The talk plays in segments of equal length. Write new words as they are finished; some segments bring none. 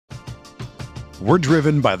We're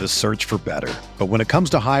driven by the search for better. But when it comes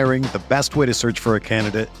to hiring, the best way to search for a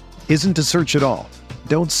candidate isn't to search at all.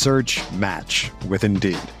 Don't search, match with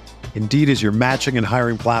Indeed. Indeed is your matching and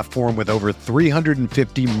hiring platform with over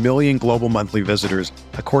 350 million global monthly visitors,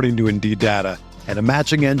 according to Indeed data, and a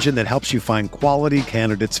matching engine that helps you find quality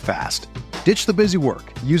candidates fast. Ditch the busy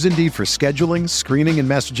work. Use Indeed for scheduling, screening, and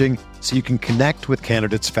messaging so you can connect with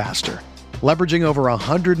candidates faster. Leveraging over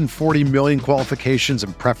 140 million qualifications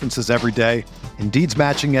and preferences every day, Indeed's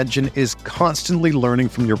matching engine is constantly learning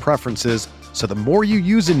from your preferences, so the more you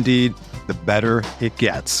use Indeed, the better it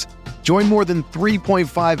gets. Join more than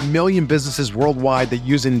 3.5 million businesses worldwide that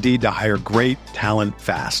use Indeed to hire great talent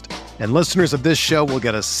fast. And listeners of this show will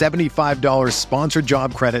get a $75 sponsored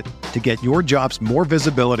job credit to get your jobs more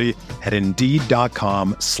visibility at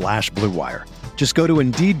Indeed.com/Blue Wire. Just go to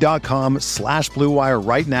Indeed.com/Blue Wire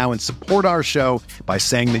right now and support our show by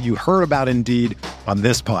saying that you heard about Indeed on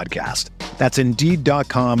this podcast. That's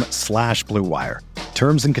Indeed.com/Blue Wire.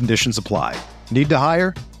 Terms and conditions apply. Need to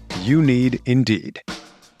hire? You need Indeed.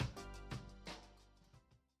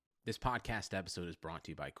 This podcast episode is brought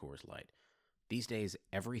to you by Coors Light. These days,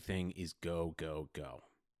 everything is go, go, go.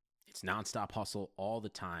 It's nonstop hustle all the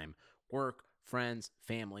time. Work, friends,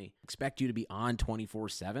 family, expect you to be on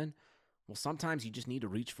 24/7. Well, sometimes you just need to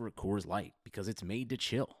reach for a Coors Light because it's made to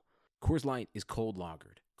chill. Coors Light is cold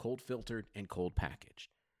lagered, cold filtered, and cold packaged.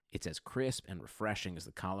 It's as crisp and refreshing as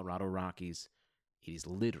the Colorado Rockies. It is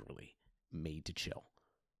literally made to chill.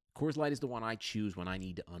 Coors Light is the one I choose when I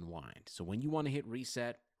need to unwind. So when you want to hit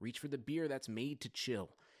reset, reach for the beer that's made to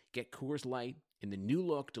chill. Get Coors Light in the new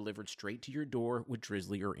look delivered straight to your door with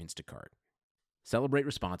Drizzly or Instacart. Celebrate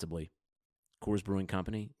responsibly. Coors Brewing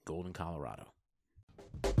Company, Golden, Colorado.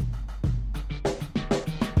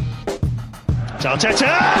 Arteta!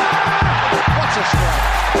 What a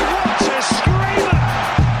strike! What a screamer!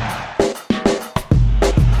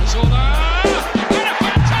 Zola! And a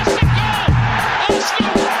fantastic goal!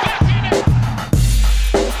 Arsenal back in it!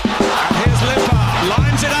 And here's Limpar,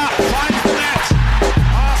 lines it up, finds the net.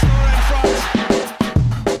 Arsenal in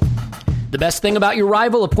front. The best thing about your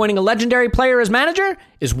rival appointing a legendary player as manager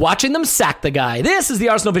is watching them sack the guy. This is the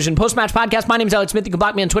Arsenal Vision post-match podcast. My name is Alex Smith. You can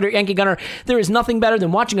block me on Twitter, Yankee Gunner. There is nothing better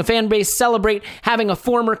than watching a fan base celebrate having a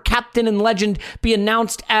former captain and legend be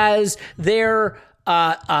announced as their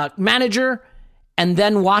manager, and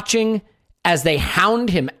then watching as they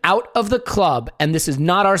hound him out of the club. And this is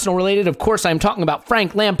not Arsenal related. Of course, I'm talking about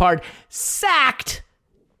Frank Lampard sacked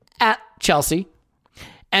at Chelsea.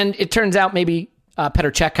 And it turns out maybe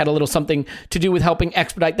Petr Cech had a little something to do with helping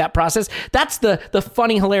expedite that process. That's the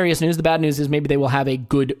funny, hilarious news. The bad news is maybe they will have a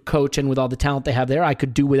good coach, and with all the talent they have there, I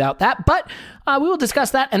could do without that. But we will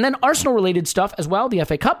discuss that. And then Arsenal-related stuff as well, the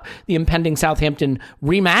FA Cup, the impending Southampton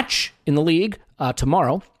rematch in the league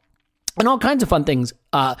tomorrow, and all kinds of fun things.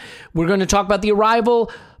 We're going to talk about the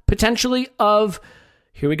arrival, potentially, of,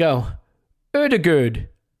 here we go, Ødegaard.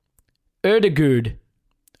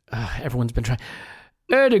 Everyone's been trying.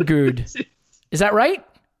 Ødegaard. Is that right?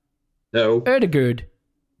 No. Ødegaard.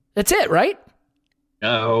 That's it, right?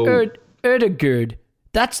 No. Ødegaard.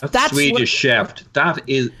 That's Swedish chef. That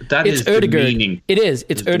is it's the meaning. It is.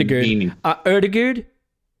 It's Ødegaard. Ødegaard.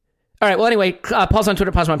 All right. Well, anyway, pause on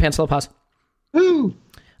Twitter. Pause my pants. Hello, pause. Woo.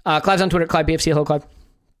 Clive's on Twitter. Clive BFC. Hello, Clive.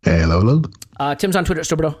 Hey, hello. Tim's on Twitter.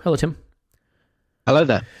 Stoberto. Hello, Tim. Hello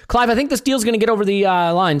there. Clive, I think this deal's going to get over the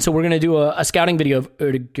line, so we're going to do a scouting video of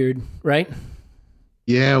Ødegaard, right?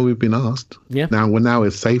 Yeah, we've been asked. Yeah. Now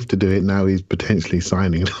it's safe to do it. Now he's potentially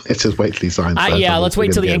signing. Let's just wait till he signs. Yeah, let's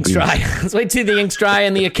wait till the ink's dry. Let's wait till the ink's dry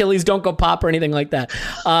and the Achilles don't go pop or anything like that.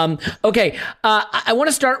 Okay. I want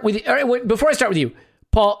to start with, all right, before I start with you,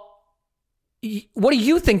 Paul, what do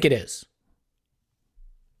you think it is?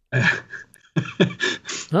 Now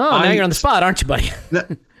you're on the spot, aren't you, buddy?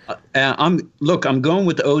 I'm going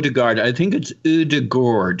with Ødegaard. I think it's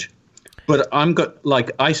Ødegaard. But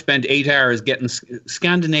I spent 8 hours getting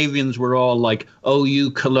Scandinavians were all like, oh, you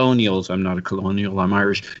colonials. I'm not a colonial, I'm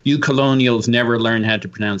Irish. You colonials never learn how to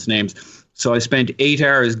pronounce names. So I spent 8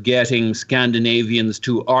 hours getting Scandinavians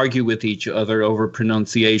to argue with each other over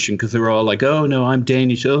pronunciation because they were all like, oh, no, I'm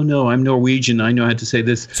Danish. Oh, no, I'm Norwegian. I know how to say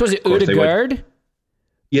this. So is it Ødegaard?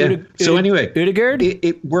 Yeah. So anyway, Ødegaard?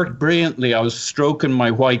 It worked brilliantly. I was stroking my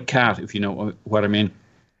white cat, if you know what I mean.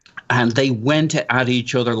 And they went at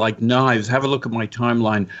each other like knives. Have a look at my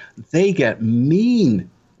timeline. They get mean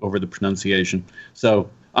over the pronunciation. So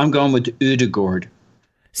I'm going with Ødegaard.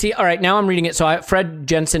 See, all right, now I'm reading it. So Fred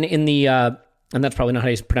Jensen in the, and that's probably not how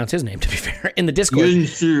you pronounce his name, to be fair, in the Discord,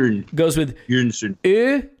 Jensen. goes with Jensen.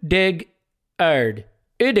 Ødegaard.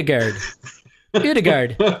 Ødegaard.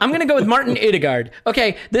 Ødegaard. I'm going to go with Martin Ødegaard.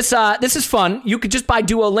 Okay, this is fun. You could just buy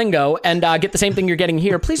Duolingo and get the same thing you're getting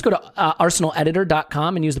here. Please go to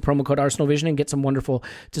arsenaleditor.com and use the promo code ArsenalVision and get some wonderful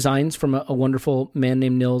designs from a wonderful man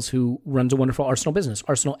named Nils who runs a wonderful Arsenal business.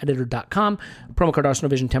 Arsenaleditor.com, promo code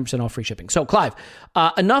ArsenalVision, 10% off free shipping. So, Clive,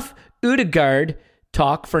 enough Ødegaard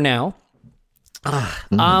talk for now.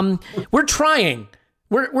 We're trying.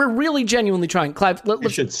 We're really genuinely trying. Clive, You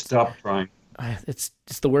should stop trying. It's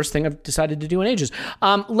the worst thing I've decided to do in ages.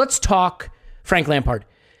 Let's talk Frank Lampard.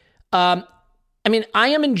 I mean, I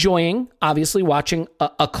am enjoying, obviously, watching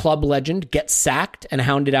a club legend get sacked and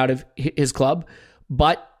hounded out of his club.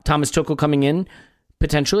 But Thomas Tuchel coming in,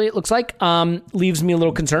 potentially, it looks like, leaves me a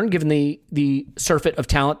little concerned given the surfeit of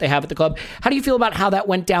talent they have at the club. How do you feel about how that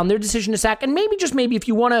went down, their decision to sack? And maybe, just maybe, if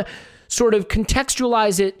you want to sort of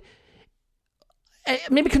contextualize it,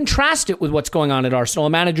 maybe contrast it with what's going on at Arsenal. A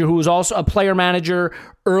manager who was also a player manager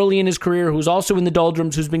early in his career, who's also in the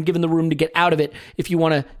doldrums, who's been given the room to get out of it. If you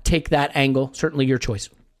want to take that angle, certainly your choice.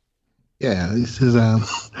 Yeah, this is a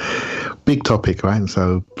big topic, right?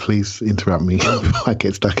 So please interrupt me if I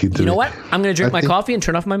get stuck into it. You know what? I'm going to drink my coffee and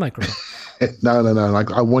turn off my microphone. No.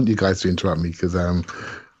 Like, I want you guys to interrupt me because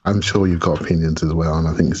I'm sure you've got opinions as well, and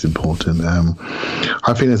I think it's important.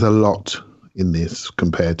 I think there's a lot in this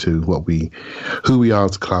compared to who we are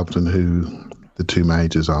as clubs and who the two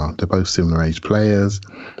managers are. They're both similar age players.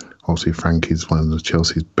 Obviously, Frank is one of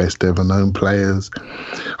Chelsea's best ever known players.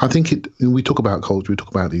 I think we talk about culture, we talk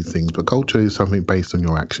about these things, but culture is something based on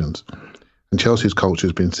your actions. And Chelsea's culture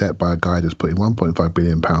has been set by a guy that's putting £1.5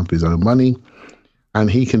 billion of his own money, and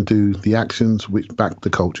he can do the actions which back the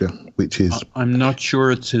culture, which is... I'm not sure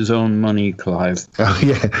it's his own money, Clive.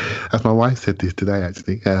 Yeah, as my wife said this today,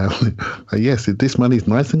 actually. Yes, this money's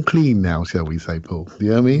nice and clean now, shall we say, Paul? You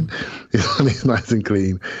know what I mean? This money's nice and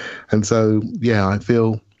clean. And so, yeah, I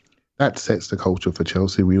feel that sets the culture for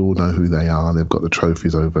Chelsea. We all know who they are. They've got the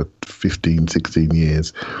trophies over 15, 16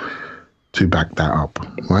 years to back that up,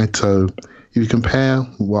 right? So if you compare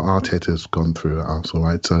what Arteta's gone through at Arsenal,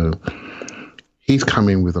 right? So he's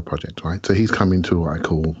coming with a project, right? So he's coming to what I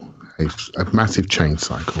call a massive change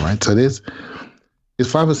cycle, right? So there's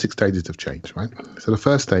 5 or 6 stages of change, right? So the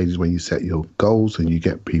first stage is when you set your goals and you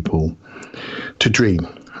get people to dream.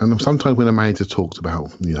 And sometimes when a manager talks about,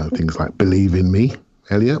 things like believe in me,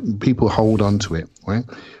 Elliot, people hold on to it, right?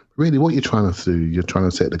 Really what you're trying to do, you're trying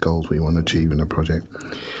to set the goals what you want to achieve in a project.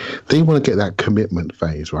 Then you want to get that commitment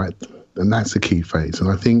phase, right? And that's the key phase. And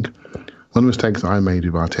I think one of the mistakes I made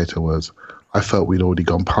with Arteta was I felt we'd already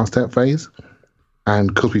gone past that phase,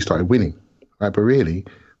 and because we started winning, right? But really,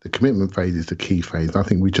 the commitment phase is the key phase. I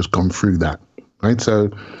think we've just gone through that, right? So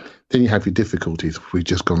then you have your difficulties. We've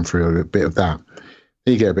just gone through a bit of that.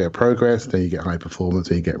 Then you get a bit of progress, then you get high performance,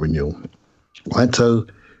 then you get renewal, right? So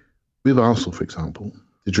with Arsenal, for example,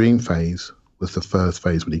 the dream phase was the first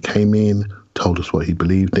phase when he came in, told us what he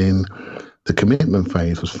believed in. The commitment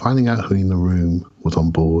phase was finding out who in the room was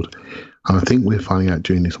on board. And I think we're finding out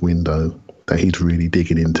during this window that he's really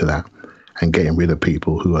digging into that and getting rid of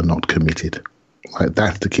people who are not committed. Right?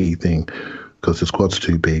 That's the key thing, because the squad's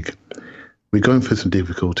too big. We're going through some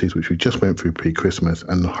difficulties, which we just went through pre-Christmas,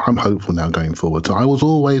 and I'm hopeful now going forward. So I was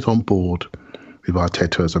always on board with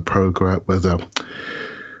Arteta as a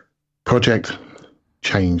project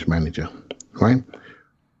change manager, right?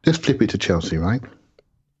 Just flip it to Chelsea, right?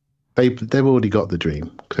 They've already got the dream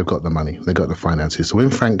because they've got the money, they've got the finances. So when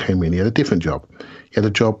Frank came in, he had a different job. He had a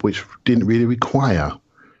job which didn't really require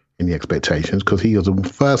any expectations because he was the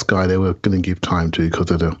first guy they were going to give time to because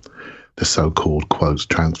of the so-called, quotes,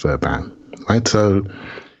 transfer ban, right? So,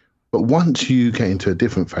 but once you get into a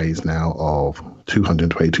different phase now of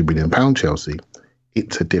 £222 million Chelsea,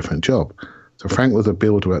 it's a different job. So Frank was a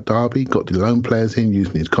builder at Derby, got the loan players in,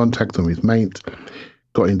 using his contacts and his mates,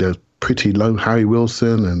 got into pretty low Harry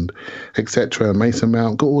Wilson and etc. Mason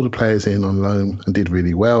Mount, got all the players in on loan and did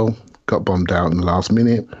really well, got bombed out in the last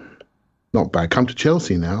minute. Not bad. Come to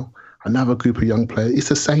Chelsea now, another group of young players. It's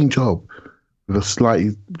the same job with a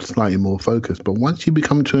slightly more focus. But once you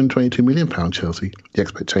become £222 million Chelsea, the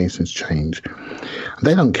expectations change. And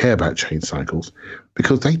they don't care about change cycles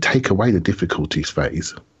because they take away the difficulties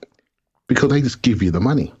phase because they just give you the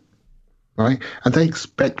money, right? And they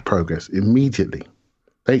expect progress immediately.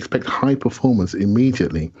 They expect high performance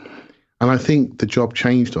immediately. And I think the job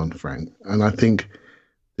changed on Frank. And I think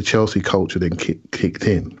the Chelsea culture then kicked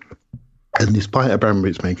in. And despite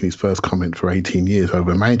Abramovich making his first comment for 18 years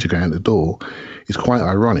over a manager going out the door, it's quite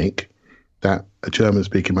ironic that a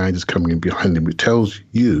German-speaking manager is coming in behind him, which tells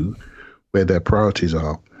you where their priorities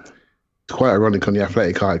are. It's quite ironic on the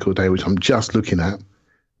Athletic article today, which I'm just looking at.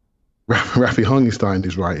 Raffi Honigstein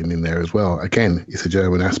is writing in there as well. Again, it's a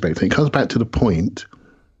German aspect. And it comes back to the point,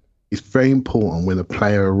 it's very important when a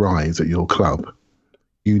player arrives at your club,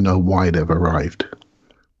 you know why they've arrived,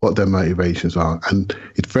 what their motivations are. And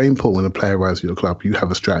it's very important when a player arrives at your club, you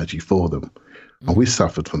have a strategy for them. And we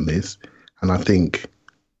suffered from this. And I think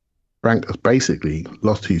Frank has basically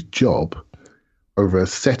lost his job over a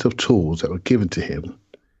set of tools that were given to him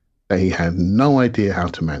that he had no idea how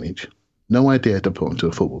to manage, no idea to put onto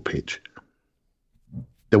a football pitch.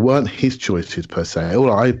 They weren't his choices per se.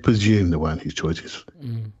 Well, I presume they weren't his choices,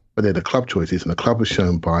 but they're the club choices. And the club has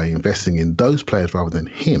shown by investing in those players rather than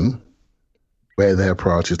him, where their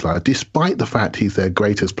priorities lie, despite the fact he's their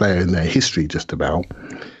greatest player in their history, just about.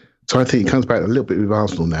 So I think it comes back a little bit with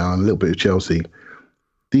Arsenal now and a little bit with Chelsea.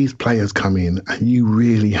 These players come in and you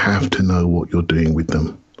really have to know what you're doing with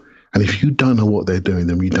them. And if you don't know what they're doing,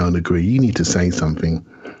 then you don't agree. You need to say something,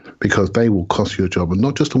 because they will cost you a job. And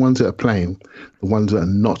not just the ones that are playing, the ones that are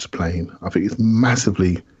not playing. I think it's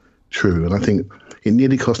massively true. And I think it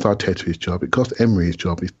nearly cost Arteta his job. It cost Emery his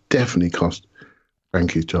job. It definitely cost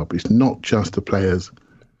Frank his job. It's not just the players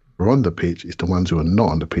who are on the pitch. It's the ones who are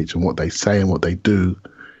not on the pitch and what they say and what they do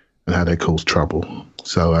and how they cause trouble.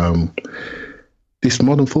 So this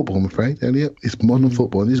modern football, I'm afraid, Elliot, it's modern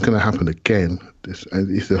football. And this is going to happen again. It's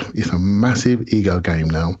a massive ego game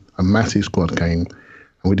now, a massive squad game.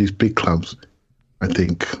 And with these big clubs, I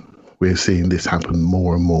think we're seeing this happen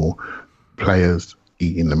more and more. Players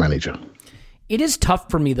eating the manager. It is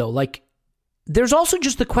tough for me, though. Like, there's also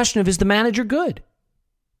just the question of, is the manager good?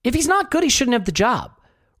 If he's not good, he shouldn't have the job,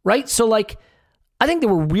 right? So, like, I think there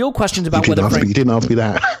were real questions about whether You didn't ask me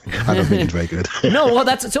that. I don't think he's very good. No, well,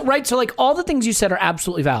 that's so, right. So, like, all the things you said are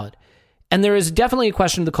absolutely valid. And there is definitely a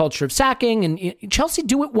question of the culture of sacking. And Chelsea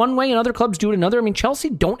do it one way and other clubs do it another. I mean, Chelsea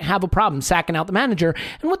don't have a problem sacking out the manager.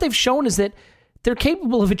 And what they've shown is that they're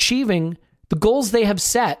capable of achieving the goals they have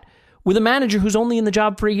set with a manager who's only in the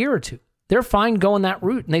job for a year or two. They're fine going that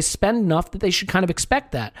route, and they spend enough that they should kind of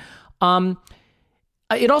expect that.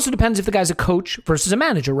 It also depends if the guy's a coach versus a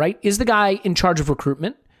manager, right? Is the guy in charge of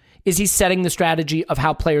recruitment? Is he setting the strategy of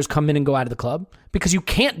how players come in and go out of the club? Because you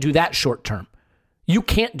can't do that short term. You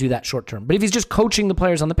can't do that short term. But if he's just coaching the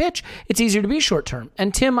players on the pitch, it's easier to be short term.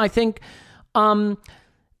 And Tim, I think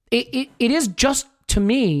it is just, to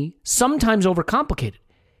me, sometimes overcomplicated.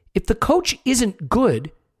 If the coach isn't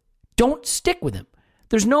good, don't stick with him.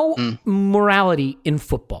 There's no morality in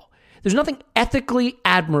football. There's nothing ethically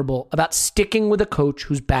admirable about sticking with a coach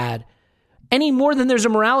who's bad, any more than there's a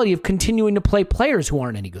morality of continuing to play players who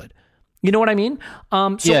aren't any good. You know what I mean?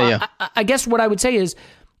 I guess what I would say is,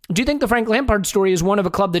 do you think the Frank Lampard story is one of a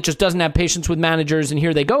club that just doesn't have patience with managers and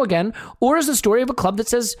here they go again? Or is the story of a club that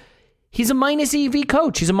says he's a minus EV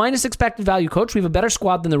coach, he's a minus expected value coach, we have a better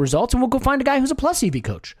squad than the results, and we'll go find a guy who's a plus EV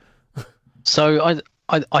coach? So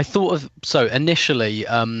I thought of, initially,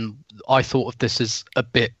 I thought of this as a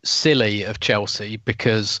bit silly of Chelsea,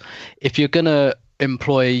 because if you're going to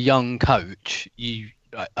employ a young coach,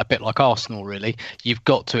 a bit like Arsenal, really, you've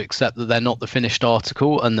got to accept that they're not the finished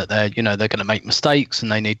article and that they're going to make mistakes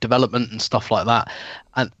and they need development and stuff like that.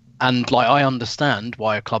 And like, I understand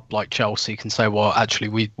why a club like Chelsea can say, well, actually,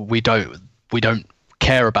 we don't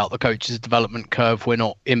care about the coach's development curve. We're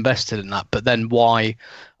not invested in that. But then why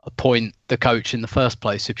appoint the coach in the first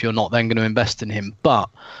place if you're not then going to invest in him? But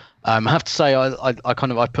I have to say, I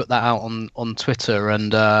put that out on Twitter,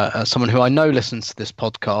 and someone who I know listens to this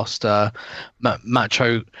podcast,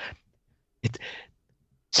 Macho.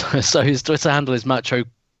 So his Twitter handle is Macho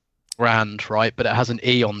Grand, right? But it has an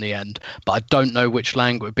E on the end. But I don't know which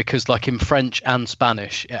language, because like in French and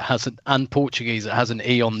Spanish, and Portuguese, it has an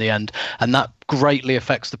E on the end, and that greatly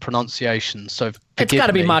affects the pronunciation. So it's got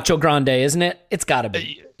to be Macho Grande, isn't it? It's got to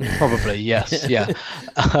be. Probably, yes, yeah.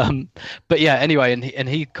 But yeah, anyway, and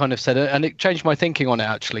he kind of said it, and it changed my thinking on it,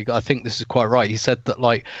 actually. I think this is quite right. He said that,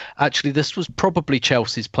 like, actually this was probably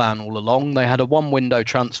Chelsea's plan all along. They had a one-window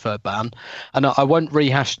transfer ban, and I won't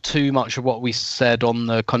rehash too much of what we said on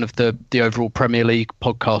the kind of the overall Premier League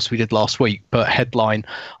podcast we did last week, but headline,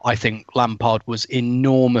 I think Lampard was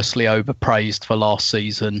enormously overpraised for last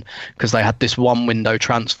season because they had this one-window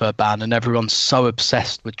transfer ban, and everyone's so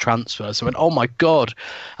obsessed with transfers. I went, oh my God,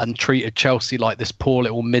 and treated Chelsea like this poor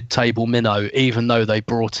little mid-table minnow, even though they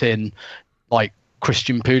brought in like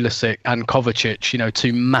Christian Pulisic and Kovacic,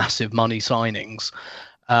 two massive money signings.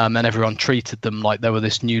 And everyone treated them like they were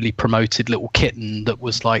this newly promoted little kitten that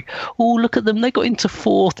was like, oh, look at them, they got into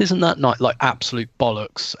fourth, isn't that nice? Like absolute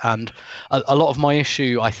bollocks. And a lot of my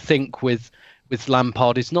issue, I think, with with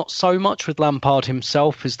Lampard is not so much with Lampard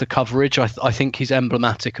himself as the coverage. I think he's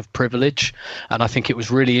emblematic of privilege, and I think it was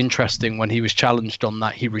really interesting when he was challenged on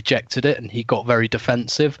that. He rejected it and he got very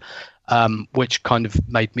defensive, which kind of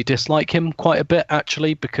made me dislike him quite a bit,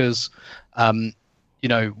 actually, because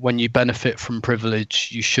when you benefit from privilege,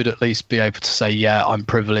 you should at least be able to say, yeah, I'm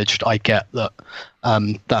privileged. I get that.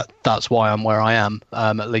 That's why I'm where I am,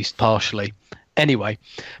 at least partially. Anyway,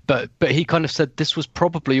 but he kind of said this was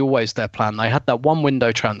probably always their plan. They had that one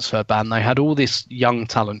window transfer ban. They had all this young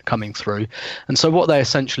talent coming through. And so what they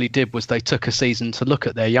essentially did was they took a season to look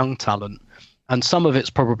at their young talent. And some of it's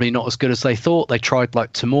probably not as good as they thought. They tried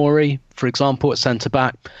like Tomori, for example, at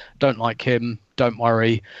centre-back. Don't like him. Don't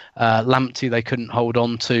worry. Lamptey, they couldn't hold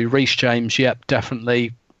on to. Reece James, yep,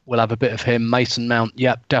 definitely. We'll have a bit of him. Mason Mount,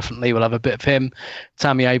 yep, definitely. We'll have a bit of him.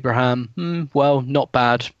 Tammy Abraham, well, not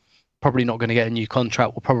bad. Probably not going to get a new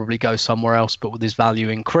contract. Will probably go somewhere else, but with his value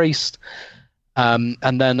increased. And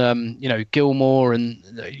then, Gilmore, and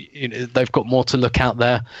they've got more to look out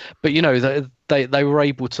there. But, they were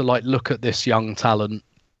able to like look at this young talent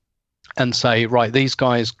and say, right, these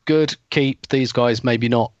guys good, keep. These guys maybe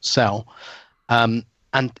not, sell. And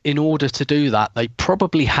in order to do that, they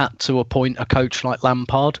probably had to appoint a coach like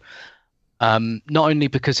Lampard. Not only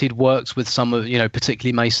because he'd worked with some of,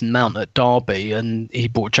 particularly Mason Mount at Derby, and he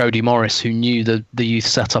brought Jody Morris, who knew the youth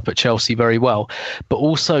setup at Chelsea very well, but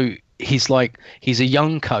also he's a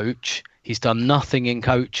young coach. He's done nothing in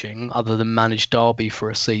coaching other than manage Derby for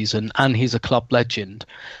a season, and he's a club legend.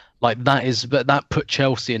 But that put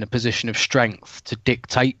Chelsea in a position of strength to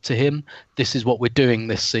dictate to him, this is what we're doing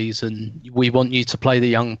this season. We want you to play the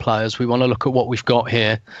young players. We want to look at what we've got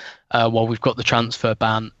here. While we've got the transfer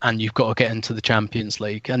ban, and you've got to get into the Champions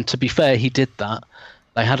League. And to be fair, he did that.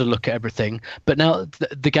 They had a look at everything. But now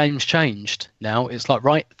the game's changed. Now it's like,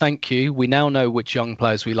 right, thank you. We now know which young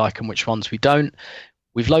players we like and which ones we don't.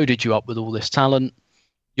 We've loaded you up with all this talent.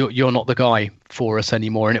 You're not the guy for us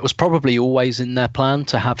anymore. And it was probably always in their plan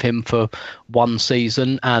to have him for one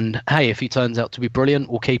season. And hey, if he turns out to be brilliant,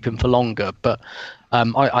 we'll keep him for longer. But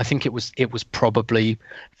I think it was probably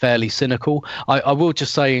fairly cynical. I will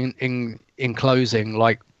just say in closing,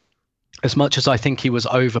 like, as much as I think he was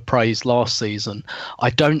overpraised last season, I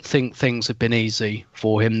don't think things have been easy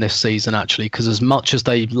for him this season, actually, because as much as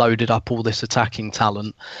they loaded up all this attacking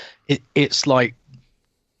talent, it's like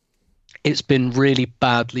it's been really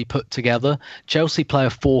badly put together. Chelsea play a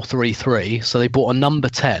 4-3-3, so they bought a number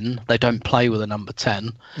 10. They don't play with a number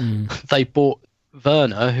 10. They bought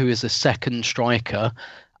Werner, who is a second striker,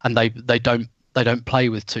 and they don't play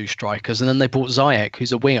with two strikers. And then they bought Ziyech,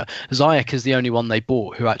 who's a winger. Ziyech is the only one they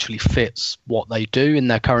bought who actually fits what they do in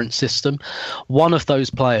their current system. One of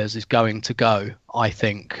those players is going to go, I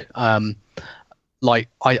think. I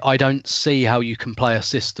don't see how you can play a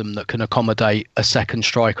system that can accommodate a second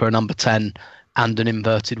striker, a number 10, and an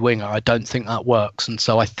inverted winger. I don't think that works. And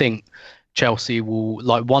so I think Chelsea will,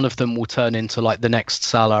 like, one of them will turn into like the next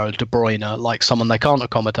Salah or De Bruyne, like someone they can't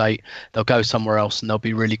accommodate. They'll go somewhere else and they'll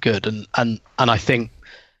be really good. And I think,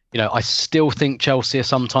 I still think Chelsea are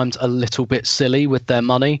sometimes a little bit silly with their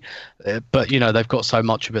money, but they've got so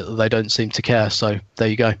much of it that they don't seem to care. So there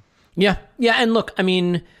you go. Yeah. And look, I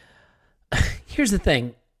mean, here's the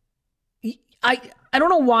thing. I don't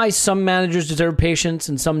know why some managers deserve patience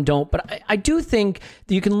and some don't, but I do think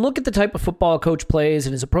that you can look at the type of football a coach plays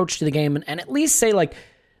and his approach to the game and at least say, like,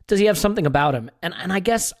 does he have something about him? And I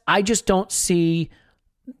guess I just don't see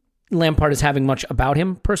Lampard as having much about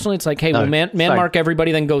him personally. It's like, hey, well, man mark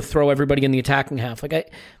everybody, then go throw everybody in the attacking half.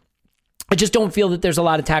 Like, I just don't feel that there's a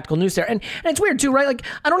lot of tactical news there. And it's weird too, right? Like,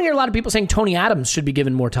 I don't hear a lot of people saying Tony Adams should be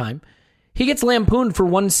given more time. He gets lampooned for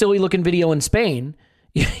one silly looking video in Spain.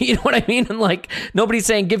 You know what I mean? And like, nobody's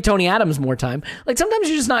saying give Tony Adams more time. Like, sometimes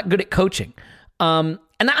you're just not good at coaching. And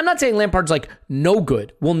I'm not saying Lampard's like no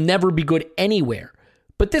good, will never be good anywhere.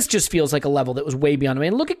 But this just feels like a level that was way beyond him. I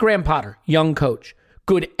mean, look at Graham Potter, young coach,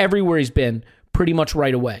 good everywhere he's been, pretty much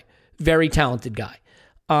right away. Very talented guy.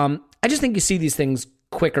 I just think you see these things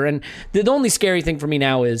quicker. And the only scary thing for me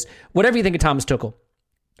now is whatever you think of Thomas Tuchel,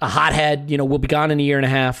 a hothead, will be gone in a year and a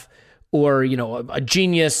half. Or, a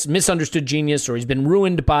genius, misunderstood genius, or he's been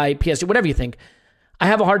ruined by PSG, whatever you think. I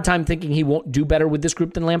have a hard time thinking he won't do better with this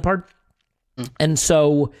group than Lampard. And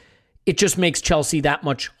so it just makes Chelsea that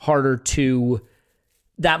much harder to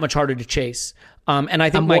chase. And I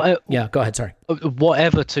think go ahead, sorry.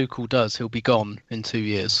 Whatever Tuchel does, he'll be gone in 2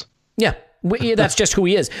 years. Yeah, that's just who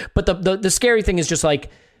he is. But the scary thing is just like,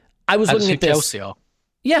 I was looking at this. Chelsea are.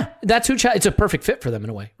 Yeah, that's who it's a perfect fit for them in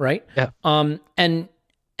a way, right? Yeah.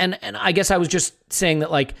 And I guess I was just saying that,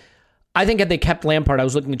 like, I think had they kept Lampard, I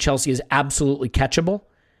was looking at Chelsea as absolutely catchable.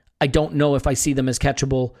 I don't know if I see them as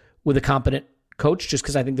catchable with a competent coach, just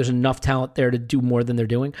because I think there's enough talent there to do more than they're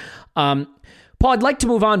doing. Paul, I'd like to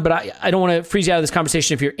move on, but I don't want to freeze you out of this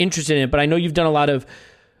conversation if you're interested in it, but I know you've done a lot of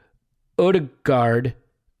Odegaard.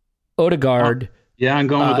 Yeah, I'm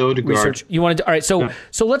going with Odegaard. Research. You wanted to, all right. So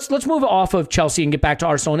let's move off of Chelsea and get back to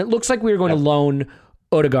Arsenal. And it looks like we are going to loan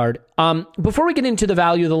Odegaard. Before we get into the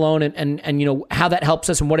value of the loan and how that helps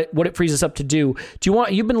us and what it frees us up to do,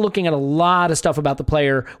 you've been looking at a lot of stuff about the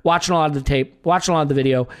player, watching a lot of the tape, watching a lot of the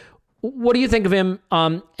video. What do you think of him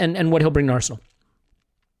and what he'll bring to Arsenal?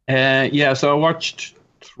 So I watched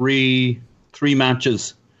three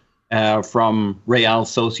matches from Real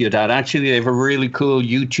Sociedad. Actually, they have a really cool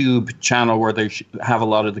YouTube channel where they have a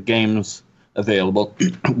lot of the games available,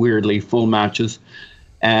 weirdly, full matches.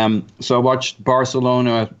 So I watched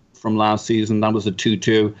Barcelona from last season. That was a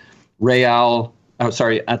 2-2.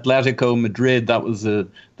 Atletico Madrid,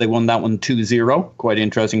 they won that one 2-0. Quite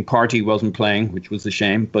interesting. Partey wasn't playing, which was a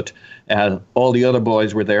shame, but all the other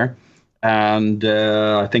boys were there. And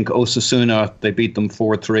I think Osasuna, they beat them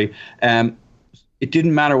 4-3. It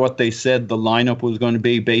didn't matter what they said the lineup was going to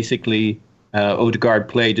be. Basically, Odegaard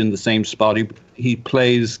played in the same spot. He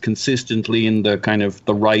plays consistently in the kind of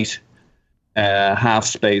the right half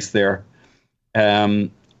space there.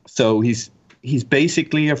 So he's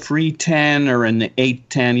basically a free 10 or an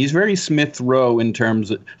 8-10. He's very Smith Rowe in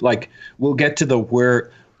terms of, like, we'll get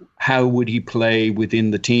to how would he play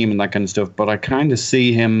within the team and that kind of stuff. But I kind of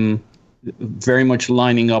see him very much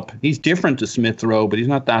lining up. He's different to Smith Rowe, but he's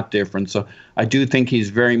not that different. So I do think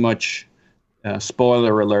he's very much,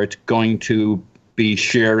 spoiler alert, going to be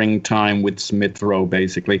sharing time with Smith Rowe,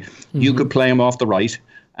 basically. Mm-hmm. You could play him off the right,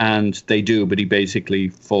 and they do, but he basically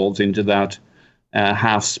falls into that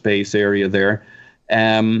half space area there.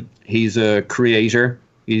 He's a creator.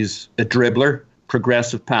 He's a dribbler,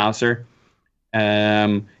 progressive passer.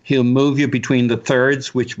 He'll move you between the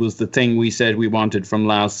thirds, which was the thing we said we wanted from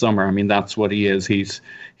last summer. I mean, that's what he is. He's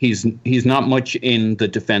not much in the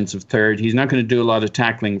defensive third. He's not going to do a lot of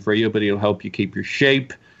tackling for you, but he'll help you keep your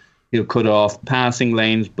shape. He'll cut off passing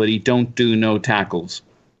lanes, but he don't do no tackles.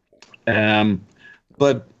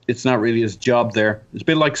 But it's not really his job there. It's a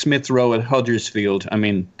bit like Smith Rowe at Huddersfield. I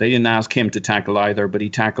mean, they didn't ask him to tackle either, but he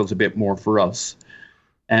tackles a bit more for us.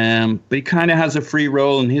 But he kind of has a free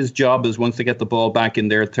role, and his job is, once they get the ball back in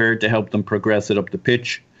their third, to help them progress it up the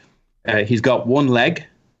pitch. He's got one leg.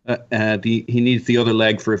 He needs the other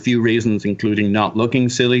leg for a few reasons, including not looking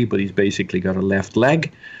silly, but he's basically got a left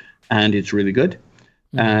leg, and it's really good.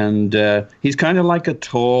 Mm-hmm. And he's kind of like a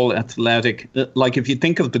tall, athletic, like if you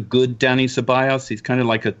think of the good Dani Ceballos, he's kind of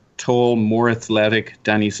like a tall, more athletic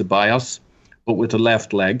Dani Ceballos, but with a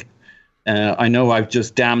left leg. I know I've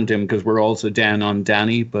just damned him because we're also down on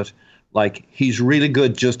Danny, but like he's really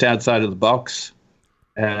good just outside of the box.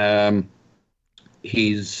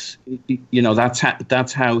 He's,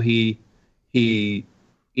 that's how he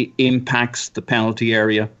impacts the penalty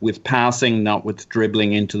area with passing, not with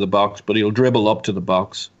dribbling into the box, but he'll dribble up to the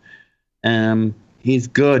box. He's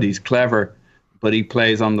good, he's clever, but he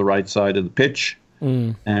plays on the right side of the pitch.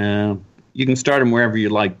 You can start him wherever you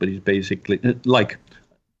like, but he's basically like,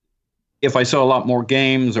 if I saw a lot more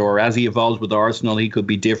games, or as he evolves with Arsenal, he could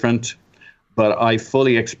be different. But I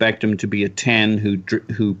fully expect him to be a 10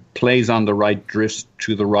 who plays on the right, drifts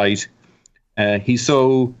to the right. He's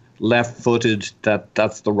so left-footed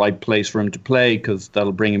that's the right place for him to play, because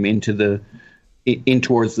that'll bring him in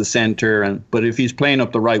towards the centre. But if he's playing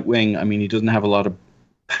up the right wing, I mean, he doesn't have a lot of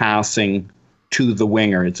passing to the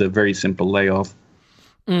winger. It's a very simple layoff.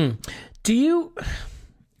 Let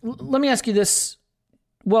me ask you this.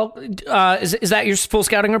 Well, is that your full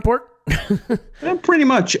scouting report? Pretty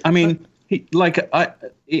much. I mean,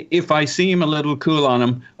 if I see him a little cool on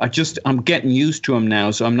him, I'm getting used to him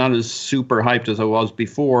now, so I'm not as super hyped as I was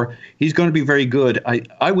before. He's going to be very good.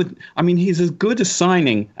 He's as good a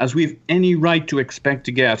signing as we've any right to expect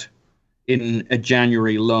to get in a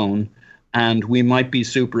January loan. And we might be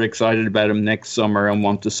super excited about him next summer and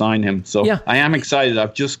want to sign him. So yeah. I am excited.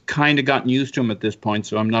 I've just kind of gotten used to him at this point,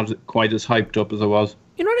 so I'm not quite as hyped up as I was.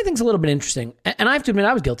 You know what I think is a little bit interesting? And I have to admit,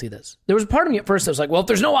 I was guilty of this. There was a part of me at first that was like, well, if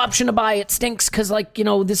there's no option to buy, it stinks because,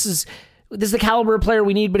 this is the caliber of player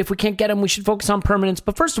we need, but if we can't get him, we should focus on permanence.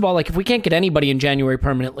 But first of all, if we can't get anybody in January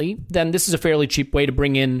permanently, then this is a fairly cheap way to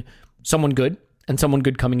bring in someone good, and someone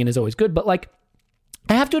good coming in is always good. But,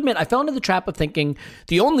 I have to admit, I fell into the trap of thinking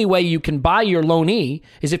the only way you can buy your loanee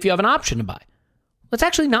is if you have an option to buy. That's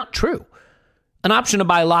actually not true. An option to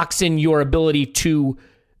buy locks in your ability to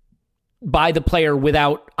buy the player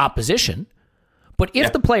without opposition. But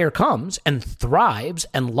if the player comes and thrives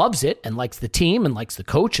and loves it and likes the team and likes the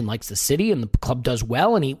coach and likes the city and the club does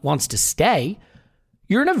well and he wants to stay,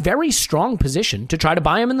 you're in a very strong position to try to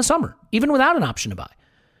buy him in the summer, even without an option to buy.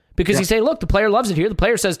 Because you say, look, the player loves it here. The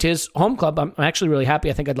player says to his home club, I'm actually really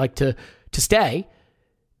happy. I think I'd like to stay.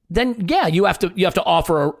 Then, yeah, you have to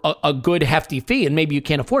offer a good, hefty fee, and maybe you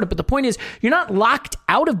can't afford it. But the point is, you're not locked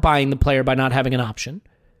out of buying the player by not having an option.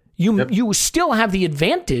 You still have the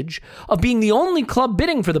advantage of being the only club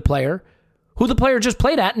bidding for the player who the player just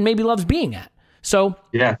played at and maybe loves being at. So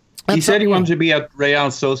yeah, he said he wanted to be at Real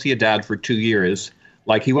Sociedad for 2 years.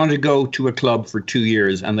 Like, he wanted to go to a club for 2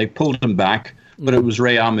 years, and they pulled him back. But it was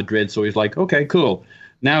Real Madrid, so he's like, okay, cool.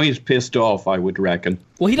 Now he's pissed off, I would reckon.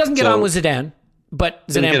 Well, he doesn't get on with Zidane, but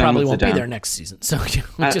Zidane probably won't be there next season. So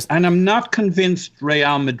and I'm not convinced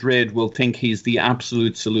Real Madrid will think he's the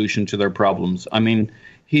absolute solution to their problems. I mean,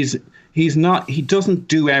 he's not. He doesn't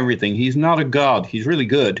do everything. He's not a god. He's really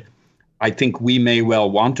good. I think we may well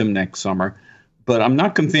want him next summer, but I'm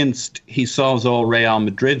not convinced he solves all Real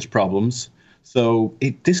Madrid's problems. So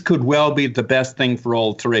this could well be the best thing for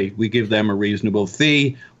all three. We give them a reasonable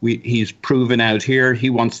fee. He's proven out here. He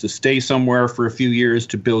wants to stay somewhere for a few years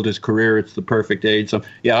to build his career. It's the perfect age. So,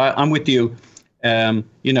 yeah, I'm with you.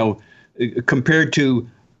 Compared to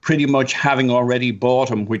pretty much having already bought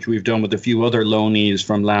him, which we've done with a few other loanees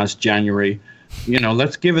from last January,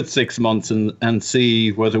 let's give it 6 months and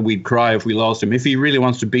see whether we'd cry if we lost him. If he really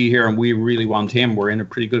wants to be here and we really want him, we're in a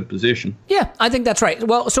pretty good position. Yeah, I think that's right.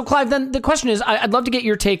 Well, so Clive, then the question is, I'd love to get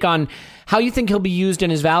your take on how you think he'll be used and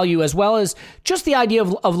his value, as well as just the idea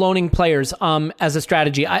of loaning players as a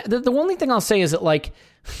strategy. The only thing I'll say is that, like,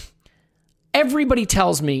 everybody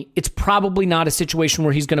tells me it's probably not a situation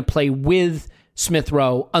where he's going to play with Smith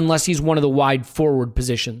Rowe unless he's one of the wide forward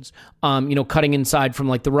positions, cutting inside from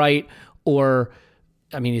like the right. Or,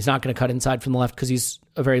 I mean, he's not going to cut inside from the left because he's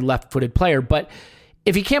a very left-footed player. But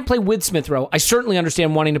if he can't play with Smith Rowe, I certainly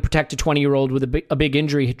understand wanting to protect a 20-year-old with a big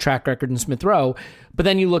injury track record in Smith Rowe. But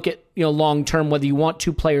then you look at, long-term, whether you want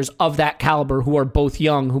two players of that caliber who are both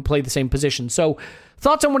young, who play the same position. So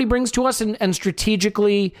thoughts on what he brings to us and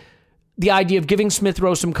strategically the idea of giving Smith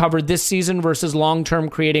Rowe some cover this season versus long-term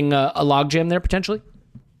creating a logjam there potentially?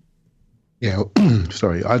 Yeah,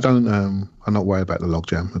 sorry. I'm not worried about the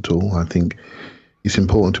logjam at all. I think it's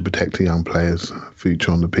important to protect the young players'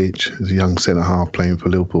 future on the pitch. There's a young centre-half playing for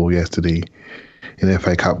Liverpool yesterday in the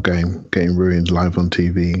FA Cup game, getting ruined live on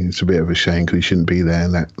TV. It's a bit of a shame because he shouldn't be there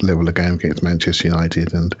in that level of game against Manchester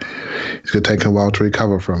United, and it's going to take a while to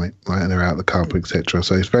recover from it, right? And they're out of the cup, etc.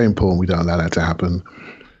 So it's very important we don't allow that to happen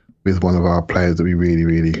with one of our players that we really,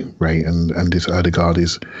 really rate. And this Odegaard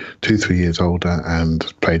is 2-3 years older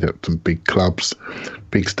and played at some big clubs,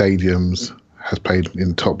 big stadiums, has played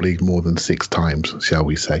in top league more than 6 times, shall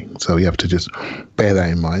we say. So you have to just bear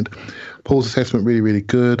that in mind. Paul's assessment, really, really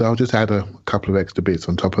good. I'll just add a couple of extra bits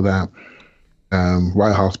on top of that.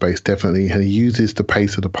 Right half space, definitely. And he uses the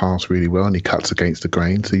pace of the pass really well, and he cuts against the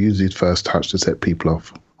grain. So he uses his first touch to set people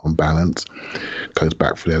off on balance, goes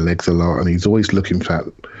back for their legs a lot, and he's always looking for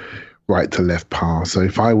that right to left pass. So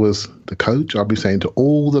if I was the coach, I'd be saying to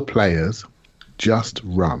all the players, just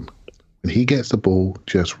run. When he gets the ball,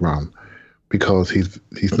 just run. Because his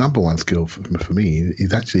number one skill for me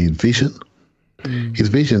is actually his vision. His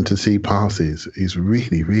vision to see passes is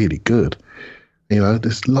really, really good.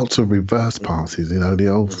 There's lots of reverse passes, the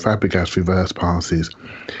old Fabregas reverse passes.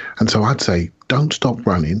 And so I'd say, don't stop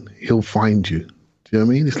running. He'll find you. Do you know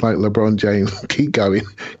what I mean? It's like LeBron James, keep going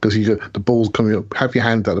because the ball's coming up. Have your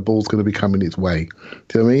hand out, the ball's going to be coming its way.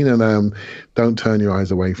 Do you know what I mean? And don't turn your eyes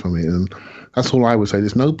away from it. And that's all I would say.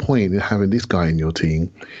 There's no point in having this guy in your team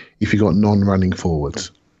if you've got non-running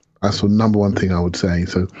forwards. That's the number one thing I would say.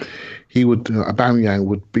 So he would,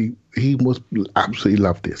 Aubameyang he would absolutely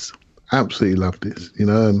love this. Absolutely love this,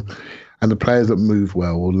 and the players that move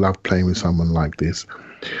well will love playing with someone like this.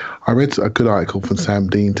 I read a good article from Sam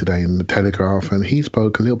Dean today in the Telegraph, and he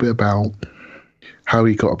spoke a little bit about how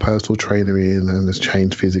he got a personal trainer in and has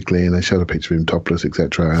changed physically, and they showed a picture of him topless,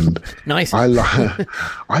 etc. And nice. But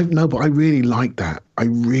I really like that. I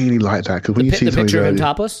really like that because when you see the picture of him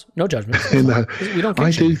topless, no judgment. We don't.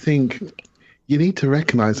 I do think you need to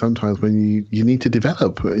recognise sometimes when you need to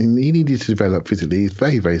develop. And he needed to develop physically. He's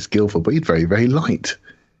very, very skillful, but he's very, very light.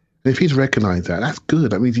 And if he's recognised that, that's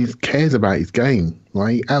good. That means he cares about his game,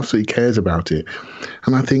 right? He absolutely cares about it.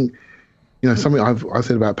 And I think, something I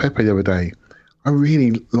said about Pepe the other day, I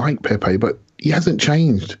really like Pepe, but he hasn't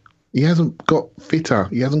changed. He hasn't got fitter.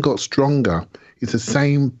 He hasn't got stronger. He's the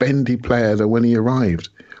same bendy player that when he arrived.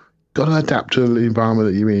 Got to adapt to the environment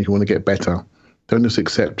that you're in if you want to get better. Don't just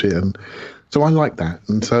accept it. And so I like that.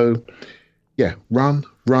 And so, yeah, run.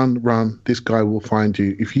 This guy will find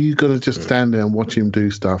you. If you're going to just stand there and watch him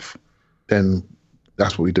do stuff, then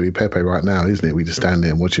that's what we do with Pepe right now, isn't it? We just stand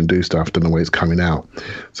there and watch him do stuff, don't know where it's coming out.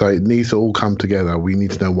 So it needs to all come together. We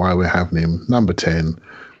need to know why we're having him. Number 10,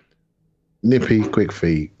 nippy, quick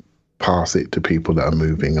feet, pass it to people that are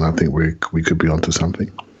moving, and I think we could be onto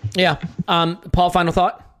something. Yeah. Paul, final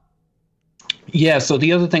thought? Yeah, so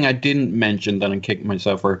the other thing I didn't mention that I'm kicking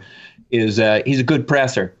myself for is he's a good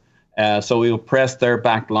presser. So he'll press their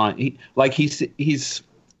back line. He's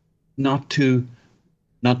not to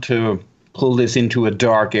pull this into a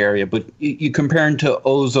dark area, but you compare him to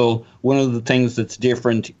Ozil. One of the things that's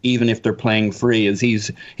different, even if they're playing free, is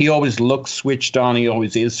he always looks switched on. He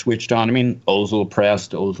always is switched on. I mean, Ozil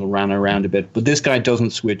pressed, Ozil ran around a bit, but this guy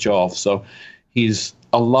doesn't switch off. So he's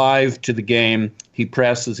alive to the game. He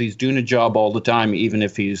presses. He's doing a job all the time, even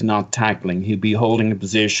if he's not tackling. He'll be holding a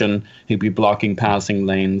position. He'll be blocking passing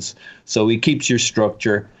lanes. So he keeps your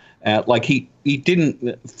structure. He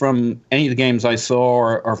didn't, from any of the games I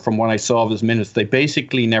saw or from what I saw of his minutes, they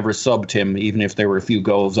basically never subbed him, even if they were a few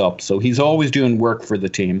goals up. So he's always doing work for the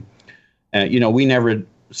team. We never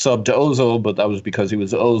subbed to Ozil, but that was because he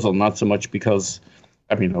was Ozil, not so much because,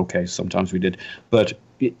 okay, sometimes we did. But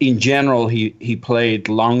in general, he played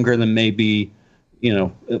longer than maybe,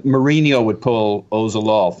 Mourinho would pull Ozil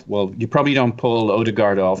off. Well, you probably don't pull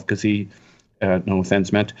Odegaard off because he... no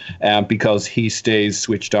offense meant, because he stays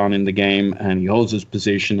switched on in the game and he holds his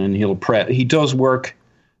position and he'll press. He does work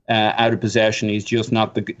out of possession. He's just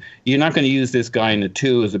not you're not going to use this guy in a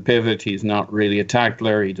 2 as a pivot. He's not really a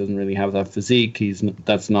tackler. He doesn't really have that physique.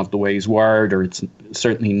 That's not the way he's wired, or it's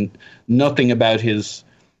certainly nothing about his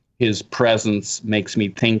presence makes me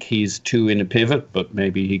think he's 2 in a pivot, but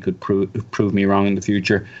maybe he could prove me wrong in the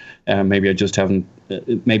future. Maybe he just hasn't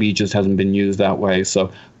been used that way.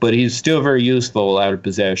 So, but he's still very useful out of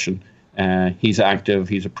possession. He's active.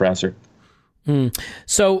 He's a presser.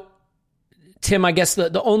 So, Tim, I guess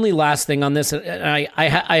the only last thing on this, and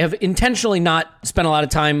I have intentionally not spent a lot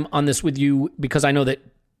of time on this with you because I know that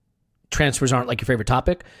transfers aren't like your favorite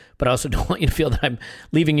topic, but I also don't want you to feel that I'm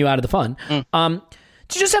leaving you out of the fun.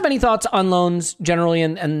 Do you just have any thoughts on loans generally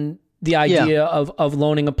and the idea of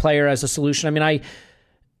loaning a player as a solution?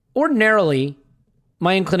 Ordinarily,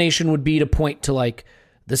 my inclination would be to point to like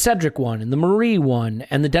the Cedric one and the Marie one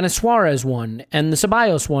and the Denis Suarez one and the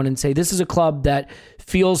Ceballos one and say, this is a club that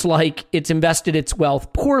feels like it's invested its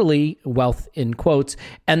wealth poorly, wealth in quotes,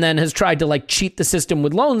 and then has tried to like cheat the system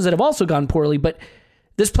with loans that have also gone poorly. But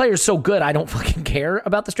this player is so good, I don't fucking care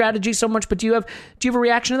about the strategy so much. But do you have a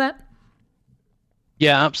reaction to that?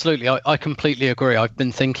 Yeah, absolutely. I completely agree. I've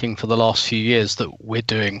been thinking for the last few years that we're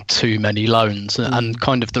doing too many loans, and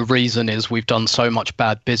kind of the reason is we've done so much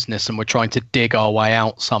bad business and we're trying to dig our way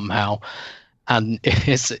out somehow. And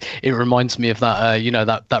it reminds me of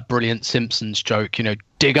that, that brilliant Simpsons joke,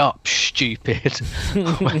 dig up, stupid,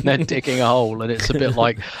 when they're digging a hole. And it's a bit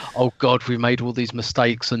like, oh God, we made all these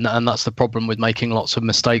mistakes. And that's the problem with making lots of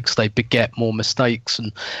mistakes. They beget more mistakes.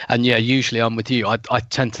 And yeah, usually I'm with you. I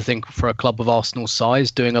tend to think for a club of Arsenal's size,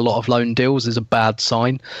 doing a lot of loan deals is a bad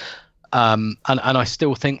sign. And I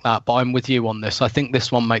still think that, but I'm with you on this. I think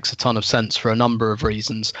this one makes a ton of sense for a number of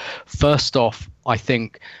reasons. First off, I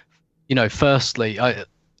think, firstly,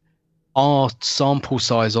 our sample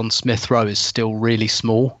size on Smith Rowe is still really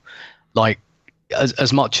small. Like,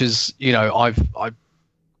 as much as I've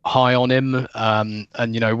high on him, and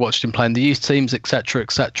watched him play in the youth teams, etc.,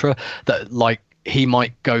 that like he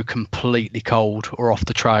might go completely cold or off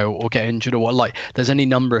the trail or get injured or what. Like, there's any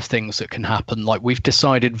number of things that can happen. Like, we've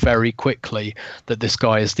decided very quickly that this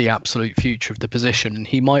guy is the absolute future of the position, and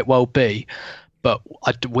he might well be. But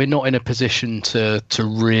we're not in a position to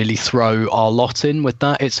really throw our lot in with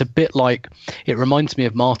that. It's a bit like, it reminds me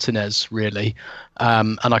of Martinez, really.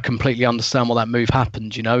 And I completely understand why that move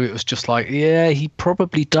happened. It was just like, yeah, he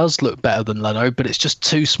probably does look better than Leno, but it's just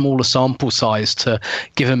too small a sample size to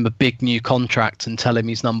give him a big new contract and tell him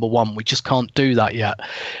he's number one. We just can't do that yet.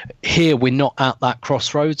 Here, we're not at that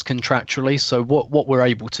crossroads contractually. So what we're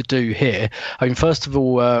able to do here, first of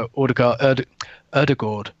all, Odegaard.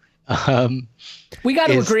 We got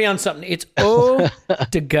to agree on something. It's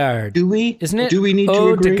Odegaard. Do we? Isn't it? Do we need to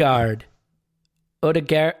agree?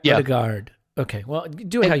 Odegaard. Yeah. Odegaard. Okay. Well,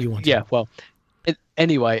 do it how you want. Yeah. Well,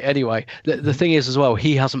 Anyway, the thing is as well,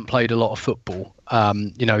 he hasn't played a lot of football.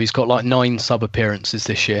 He's got like 9 sub appearances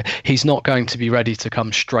this year. He's not going to be ready to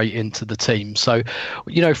come straight into the team. So,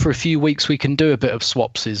 for a few weeks we can do a bit of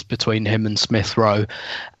swapsies between him and Smith Rowe,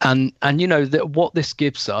 and what this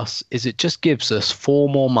gives us is it just gives us 4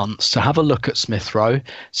 more months to have a look at Smith Rowe,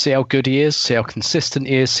 see how good he is, see how consistent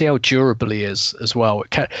he is, see how durable he is as well.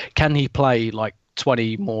 Can he play like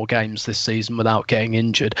 20 more games this season without getting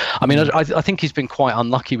injured? I mean, I think he's been quite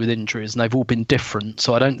unlucky with injuries, and they've all been different.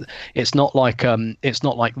 So it's not like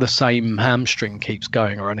the same hamstring keeps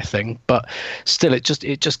going or anything. But still, it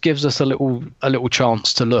just gives us a little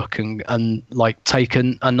chance to look and like take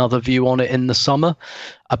another view on it in the summer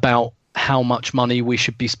about how much money we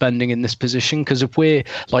should be spending in this position. Because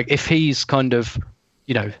if he's kind of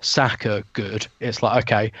Saka good, it's like,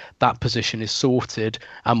 okay, that position is sorted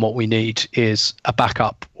and what we need is a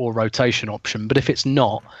backup or rotation option. But if it's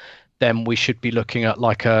not, then we should be looking at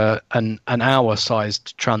like an hour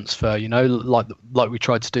sized transfer, like we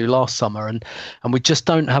tried to do last summer, and we just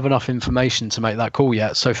don't have enough information to make that call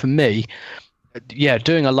yet. So for me,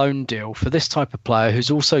 doing a loan deal for this type of player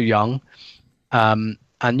who's also young, and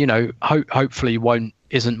hopefully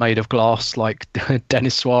isn't made of glass like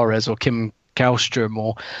Denis Suarez or Kim Kallstrom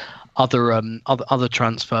or other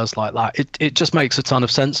transfers like that, it just makes a ton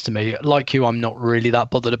of sense to me. Like you, I'm not really that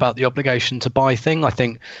bothered about the obligation to buy thing. I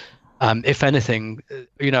think if anything,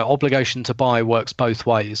 obligation to buy works both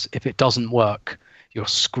ways. If it doesn't work, you're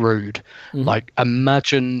screwed. Mm-hmm. Like,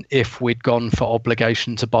 imagine if we'd gone for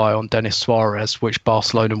obligation to buy on Denis Suarez, which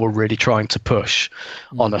Barcelona were really trying to push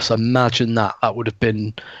on us. Imagine that would have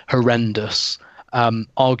been horrendous.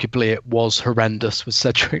 Arguably it was horrendous with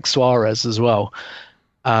Cedric Suarez as well.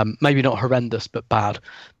 Maybe not horrendous, but bad.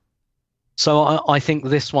 So I think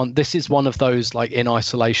this is one of those, like, in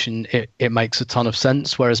isolation, it makes a ton of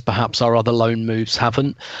sense, whereas perhaps our other loan moves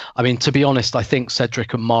haven't. I mean, to be honest, I think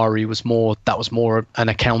Cedric and Mari was more an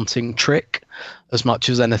accounting trick as much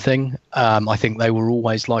as anything. I think they were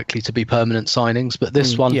always likely to be permanent signings, but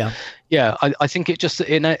this one, I think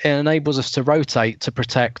it enables us to rotate, to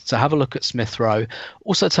protect, to have a look at Smith Rowe,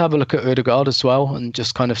 also to have a look at Ødegaard as well, and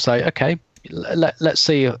just kind of say, okay, let's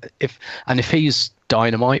see if he's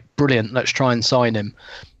dynamite, brilliant, let's try and sign him.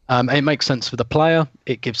 It makes sense for the player,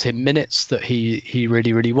 it gives him minutes that he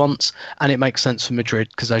really, really wants, and it makes sense for Madrid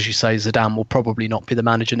because, as you say, Zidane will probably not be the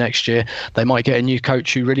manager next year. They might get a new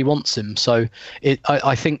coach who really wants him. So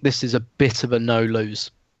I think this is a bit of a no-lose.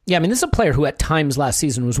 Yeah, I mean, this is a player who at times last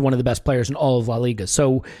season was one of the best players in all of La Liga.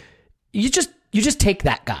 So you just take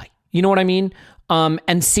that guy. You know what I mean?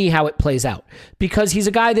 And see how it plays out. Because he's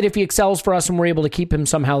a guy that if he excels for us and we're able to keep him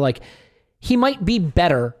somehow, like, he might be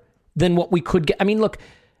better than what we could get. I mean, look,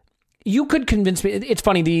 you could convince me. It's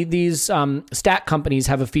funny. These stat companies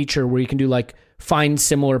have a feature where you can do like find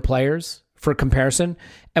similar players for comparison.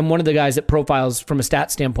 And one of the guys that profiles from a stat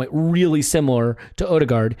standpoint really similar to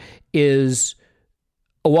Ødegaard is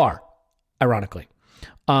Aouar, ironically.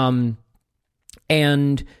 And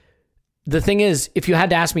the thing is, if you had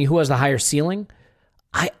to ask me who has the higher ceiling,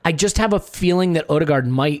 I just have a feeling that Ødegaard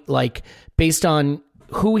might, like, based on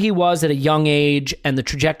who he was at a young age and the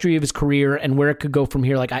trajectory of his career and where it could go from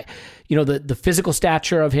here. Like, the physical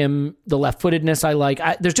stature of him, the left-footedness I like.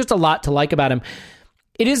 There's just a lot to like about him.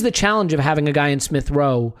 It is the challenge of having a guy in Smith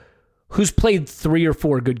Rowe who's played 3 or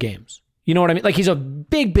 4 good games. You know what I mean? Like, he's a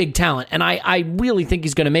big, big talent, and I really think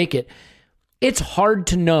he's going to make it. It's hard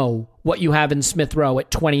to know what you have in Smith Rowe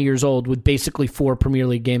at 20 years old with basically 4 Premier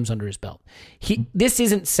League games under his belt. This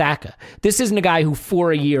isn't Saka. This isn't a guy who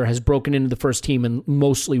for a year has broken into the first team and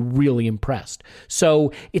mostly really impressed.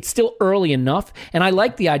 So it's still early enough, and I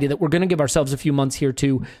like the idea that we're going to give ourselves a few months here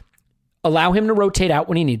to allow him to rotate out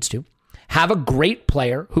when he needs to, have a great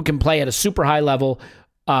player who can play at a super high level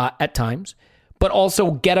at times, but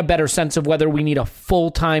also get a better sense of whether we need a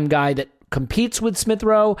full-time guy that competes with Smith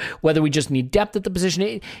Rowe, whether we just need depth at the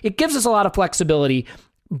position. It gives us a lot of flexibility,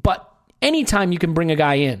 but anytime you can bring a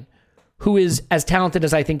guy in who is as talented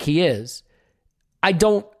as I think he is, I've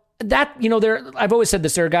always said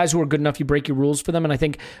this, there are guys who are good enough, you break your rules for them, and I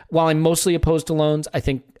think while I'm mostly opposed to loans, I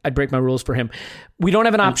think I'd break my rules for him. We don't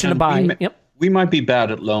have an option to buy. We might be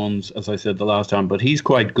bad at loans, as I said the last time, but he's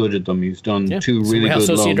quite good at them. He's done 2 really good loans.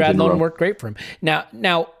 Sociedad loan worked great for him. Now,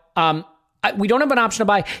 we don't have an option to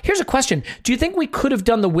buy. Here's a question. Do you think we could have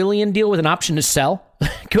done the Willian deal with an option to sell?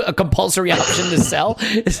 A compulsory option to sell?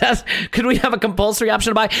 Could we have a compulsory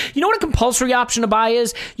option to buy? You know what a compulsory option to buy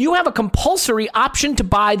is? You have a compulsory option to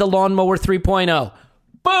buy the Lawnmower 3.0.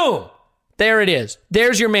 Boom! There it is.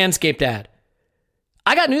 There's your Manscaped ad.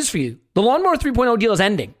 I got news for you. The Lawnmower 3.0 deal is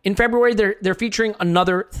ending. In February, they're featuring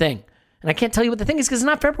another thing. And I can't tell you what the thing is because it's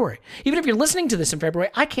not February. Even if you're listening to this in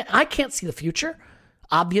February, I can't see the future,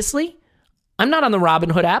 obviously. I'm not on the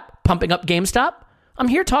Robinhood app pumping up GameStop. I'm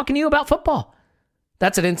here talking to you about football.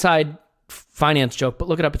 That's an inside finance joke, but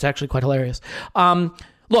look it up. It's actually quite hilarious.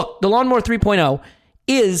 Look, the Lawnmower 3.0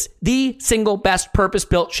 is the single best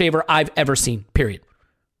purpose-built shaver I've ever seen, period.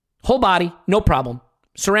 Whole body, no problem.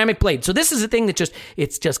 Ceramic blade. So this is a thing that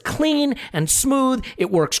it's just clean and smooth.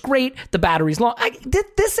 It works great. The battery's long.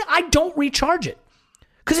 I don't recharge it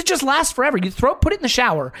because it just lasts forever. You put it in the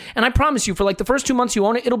shower, and I promise you, for like the first 2 months you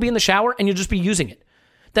own it, it'll be in the shower and you'll just be using it.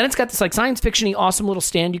 Then it's got this like science fiction-y awesome little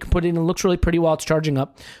stand you can put it in and it looks really pretty while it's charging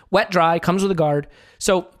up. Wet, dry, comes with a guard.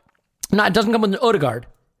 So no, it doesn't come with an eau de guard.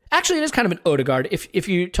 Actually, it is kind of an eau de guard if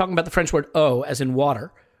you're talking about the French word eau as in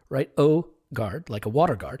water, right? Eau guard, like a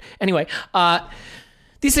water guard. Anyway,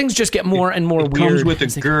 these things just get more and more weird. It comes with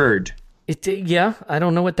a gird. Yeah, I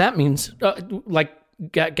don't know what that means. Like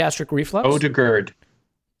gastric reflux? Eau de gird.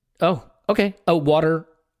 Oh, okay. Oh, water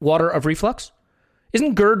of reflux?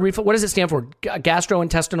 Isn't GERD reflux? What does it stand for?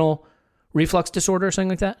 Gastrointestinal reflux disorder or something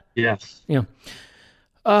like that? Yes. Yeah.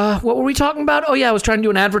 What were we talking about? Oh, yeah, I was trying to do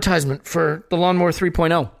an advertisement for the Lawnmower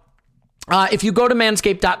 3.0. If you go to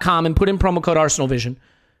manscaped.com and put in promo code ArsenalVision,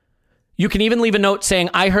 you can even leave a note saying,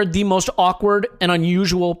 I heard the most awkward and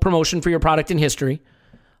unusual promotion for your product in history.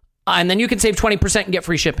 And then you can save 20% and get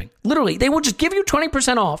free shipping. Literally, they will just give you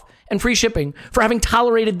 20% off and free shipping for having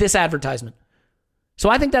tolerated this advertisement. So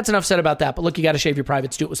I think that's enough said about that. But look, you got to shave your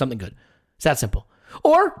privates. Do it with something good. It's that simple.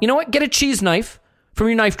 Or, you know what? Get a cheese knife from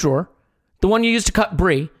your knife drawer. The one you use to cut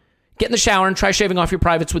brie. Get in the shower and try shaving off your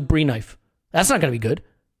privates with brie knife. That's not going to be good.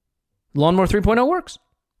 Lawnmower 3.0 works.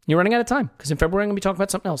 You're running out of time because in February I'm going to be talking about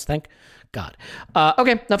something else. Thank God.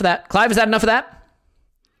 Okay, enough of that. Clive, is that enough of that?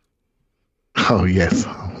 Oh, yes.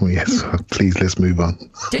 Please, let's move on.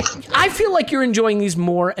 I feel like you're enjoying these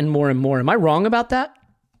more and more and more. Am I wrong about that?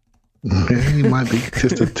 Yeah, you might be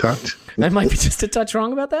just a touch. I might be just a touch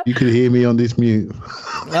wrong about that. You could hear me on this mute.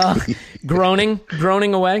 Groaning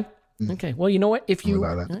away. Okay. Well, you know what? If you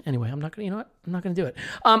anyway, I'm not gonna. You know what? I'm not gonna do it.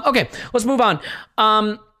 Okay. Let's move on.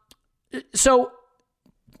 Clive,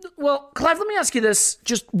 let me ask you this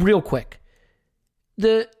just real quick.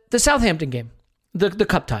 The Southampton game, the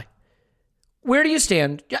cup tie. Where do you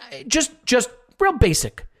stand? Just real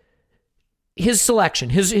basic. His selection,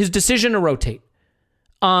 his decision to rotate.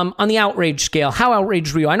 On the outrage scale, how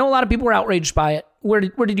outraged were you? I know a lot of people were outraged by it. Where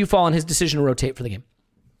did you fall on his decision to rotate for the game?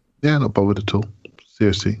 Yeah, not bothered at all.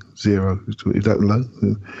 Seriously, 0. Is that low?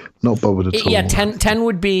 Not bothered at all. Yeah, 10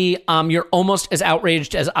 would be you're almost as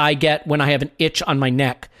outraged as I get when I have an itch on my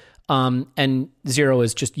neck. And 0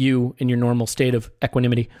 is just you in your normal state of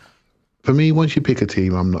equanimity. For me, once you pick a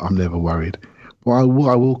team, I'm never worried. What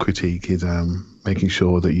I will critique is making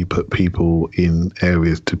sure that you put people in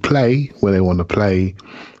areas to play where they want to play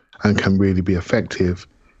and can really be effective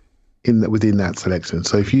within that selection.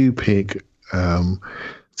 So if you pick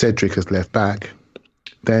Cedric as left back,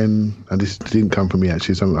 then, and this didn't come from me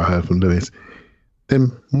actually, something I heard from Lewis,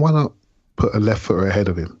 then why not put a left footer ahead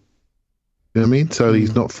of him? You know what I mean? So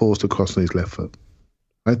he's not forced to cross on his left foot.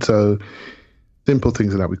 Right? So simple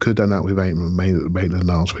things like that. We could have done that with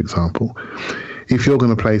Maitland-Niles, for example. If you're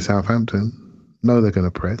going to play Southampton, know they're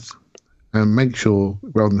going to press, and make sure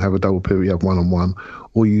rather than have a double pivot, you have one-on-one,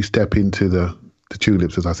 or you step into the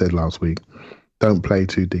tulips, as I said last week. Don't play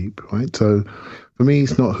too deep, right? So for me,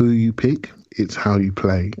 it's not who you pick, it's how you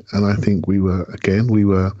play. And I think we were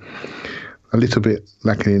a little bit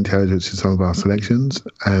lacking intelligence in some of our selections,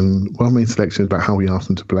 and well-made selections about how we asked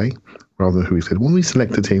them to play, rather than who we said. When we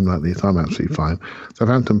select a team like this, I'm absolutely fine.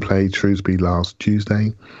 Southampton played Shrewsbury last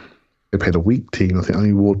Tuesday. They played a weak team. I think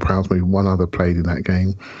only Ward-Prowse, maybe one other played in that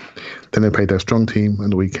game. Then they played their strong team on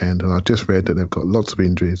the weekend, and I just read that they've got lots of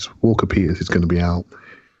injuries. Walker-Peters is going to be out.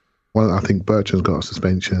 I think Bertrand's got a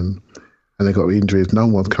suspension, and they've got injuries. No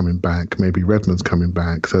one's coming back. Maybe Redmond's coming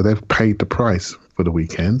back. So they've paid the price for the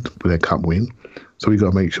weekend with their cup win. So we've got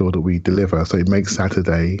to make sure that we deliver. So it makes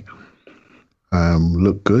Saturday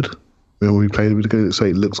look good. When we play, so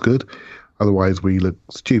it looks good. Otherwise, we look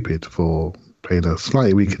stupid for playing a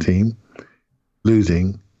slightly weaker team,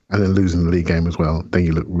 losing, and then losing the league game as well. Then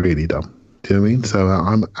you look really dumb. Do you know what I mean? So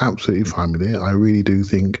I'm absolutely fine with it. I really do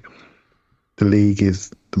think the league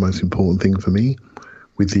is the most important thing for me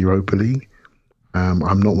with the Europa League.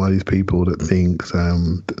 I'm not one of these people that thinks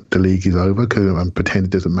the league is over and pretend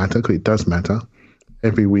it doesn't matter, because it does matter.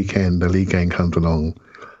 Every weekend, the league game comes along.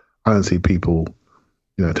 I don't see people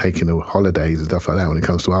taking holidays and stuff like that when it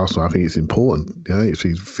comes to Arsenal. I think it's important. It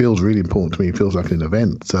feels really important to me. It feels like an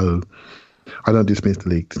event. So I don't dismiss the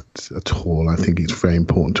league at all. I think it's very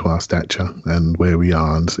important to our stature and where we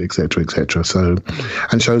are, and et cetera, et cetera. So,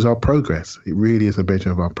 and shows our progress. It really is a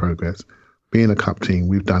measure of our progress. Being a cup team,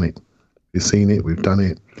 we've done it. We've seen it. We've done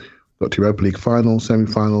it. Got to Europa League final,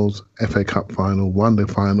 semi-finals, FA Cup final, won the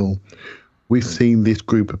final. We've seen this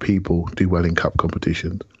group of people do well in cup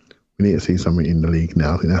competitions. We need to see something in the league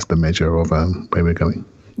now. I think that's the measure of where we're going.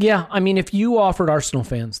 Yeah, I mean, if you offered Arsenal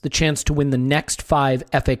fans the chance to win the next 5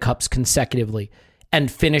 FA Cups consecutively and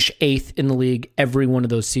finish 8th in the league every one of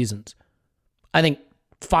those seasons, I think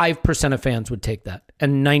 5% of fans would take that,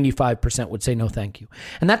 and 95% would say no thank you.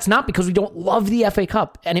 And that's not because we don't love the FA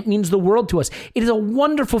Cup, and it means the world to us. It is a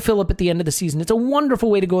wonderful fill-up at the end of the season. It's a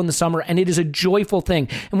wonderful way to go in the summer, and it is a joyful thing.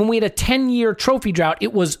 And when we had a 10-year trophy drought,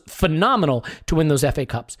 it was phenomenal to win those FA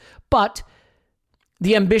Cups. But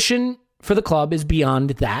the ambition for the club is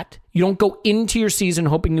beyond that. You don't go into your season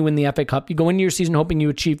hoping to win the FA Cup. You go into your season hoping you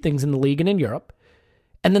achieve things in the league and in Europe.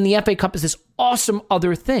 And then the FA Cup is this awesome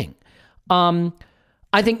other thing.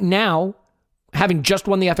 I think now, having just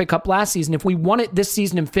won the FA Cup last season, if we won it this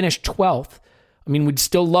season and finished 12th, I mean, we'd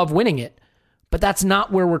still love winning it, but that's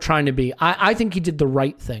not where we're trying to be. I think he did the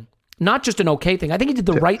right thing. Not just an okay thing. I think he did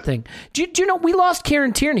the right thing. Do you know, we lost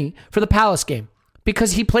Kieran Tierney for the Palace game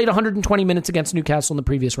because he played 120 minutes against Newcastle in the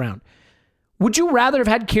previous round. Would you rather have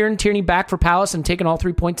had Kieran Tierney back for Palace and taken all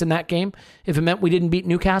 3 points in that game if it meant we didn't beat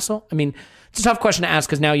Newcastle? I mean, it's a tough question to ask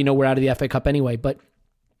because now you know we're out of the FA Cup anyway, but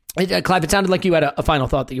Clive, it sounded like you had a final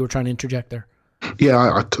thought that you were trying to interject there. Yeah,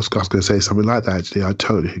 I was going to say something like that, actually. I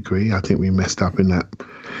totally agree. I think we messed up in that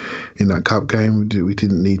cup game. We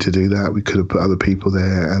didn't need to do that. We could have put other people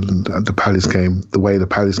there. And the Palace game, the way the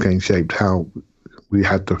Palace game shaped how we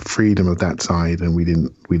had the freedom of that side, and we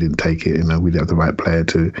didn't take it. You know, we didn't have the right player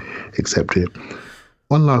to accept it.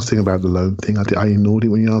 One last thing about the loan thing, I ignored it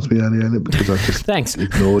when you asked me earlier, because I just Thanks.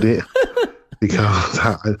 ignored it because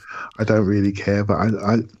I don't really care. But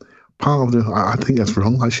I think that's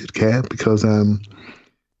wrong. I should care because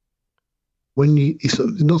when it's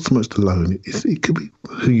not so much the loan, it could be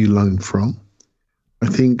who you loan from. I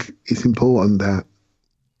think it's important that,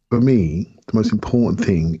 for me, the most important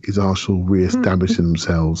thing is Arsenal re-establishing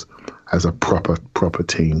themselves as a proper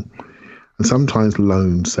team. And sometimes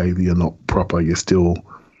loans say that you're not proper, you're still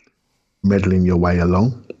meddling your way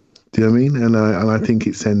along. Do you know what I mean? And I think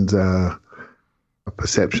it sends a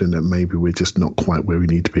perception that maybe we're just not quite where we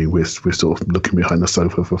need to be. We're sort of looking behind the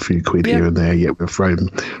sofa for a few quid here and there, yet we're throwing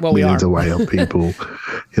millions away on people.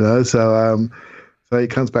 You know, so it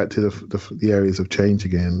comes back to the areas of change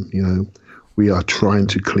again. You know, we are trying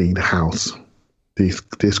to clean house.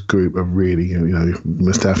 This group of really, you know,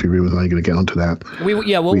 Mustafi, Ruben, I'm going to get onto that.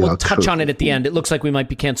 We'll touch on it at the end. It looks like we might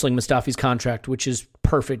be cancelling Mustafi's contract, which is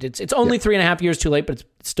perfect. It's only 3.5 years too late, but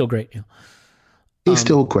it's still great. Yeah. It's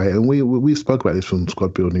still great, and we spoke about this from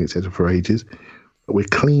squad building, etc. for ages. But we're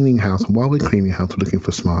cleaning house, and while we're cleaning house, we're looking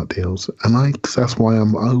for smart deals, and that's why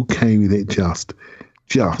I'm okay with it just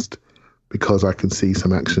because I can see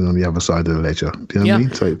some action on the other side of the ledger. Do you know what I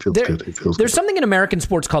mean? So it feels good. There's something in American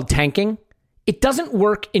sports called tanking. It doesn't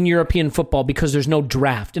work in European football because there's no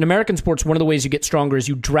draft. In American sports, one of the ways you get stronger is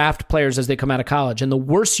you draft players as they come out of college, and the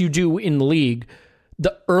worse you do in the league,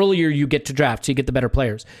 the earlier you get to draft, so you get the better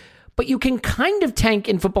players. But you can kind of tank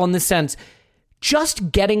in football in this sense,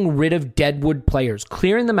 just getting rid of deadwood players,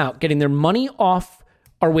 clearing them out, getting their money off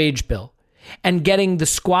our wage bill, and getting the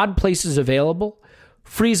squad places available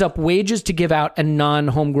frees up wages to give out and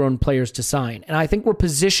non-homegrown players to sign. And I think we're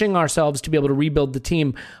positioning ourselves to be able to rebuild the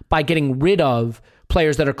team by getting rid of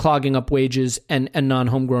players that are clogging up wages and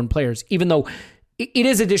non-homegrown players, even though it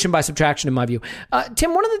is addition by subtraction in my view.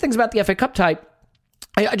 Tim, one of the things about the FA Cup tie,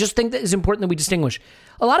 I just think that it's important that we distinguish.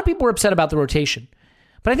 A lot of people were upset about the rotation,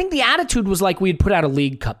 but I think the attitude was like we had put out a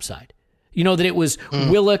League Cup side. You know, that it was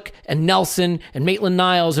Willock and Nelson and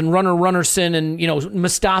Maitland-Niles and Runnerson and, you know,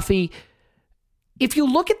 Mustafi. If you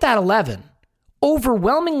look at that 11,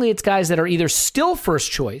 overwhelmingly it's guys that are either still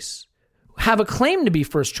first choice, have a claim to be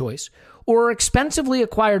first choice, or are expensively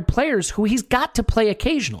acquired players who he's got to play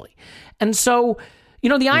occasionally. And so, you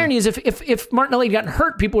know, the irony is if Martinelli had gotten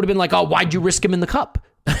hurt, people would have been like, oh, why'd you risk him in the cup?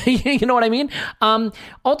 You know what I mean?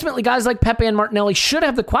 Ultimately, guys like Pepe and Martinelli should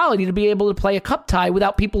have the quality to be able to play a cup tie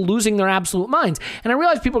without people losing their absolute minds. And I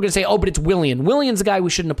realize people are going to say, oh, but it's Willian. Willian's a guy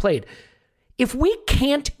we shouldn't have played. If we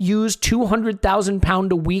can't use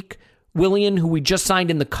 £200,000 a week Willian, who we just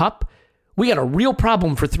signed in the cup, we got a real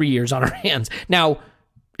problem for 3 years on our hands. Now,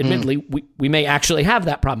 admittedly, we may actually have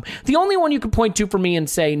that problem. The only one you could point to for me and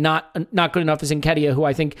say not good enough is Nketiah, who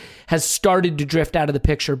I think has started to drift out of the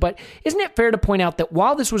picture. But isn't it fair to point out that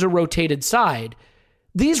while this was a rotated side,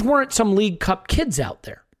 these weren't some League Cup kids out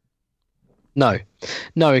there? No,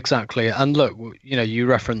 exactly. And look, you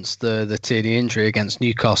referenced the Tierney injury against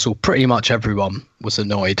Newcastle. Pretty much everyone was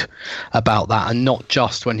annoyed about that, and not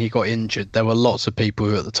just when he got injured. There were lots of people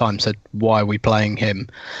who at the time said, "Why are we playing him?"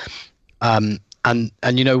 And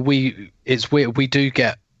it's weird. We do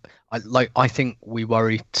get. I think we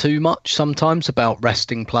worry too much sometimes about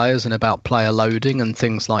resting players and about player loading and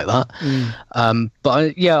things like that. I'm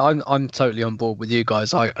totally on board with you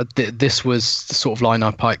guys. This was the sort of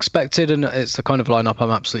lineup I expected, and it's the kind of lineup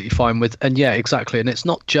I'm absolutely fine with. And yeah, exactly. And it's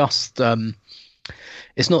not just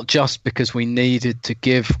because we needed to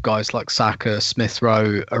give guys like Saka, Smith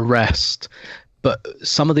Rowe a rest. But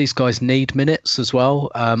some of these guys need minutes as well.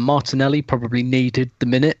 Martinelli probably needed the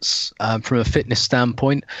minutes from a fitness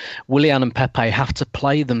standpoint. Willian and Pepe have to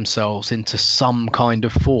play themselves into some kind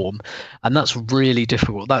of form. And that's really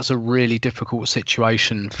difficult. That's a really difficult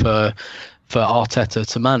situation for Arteta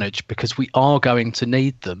to manage, because we are going to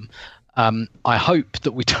need them. I hope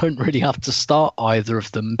that we don't really have to start either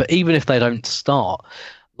of them. But even if they don't start,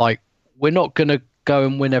 we're not going to go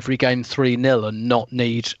and win every game 3-0 and not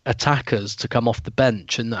need attackers to come off the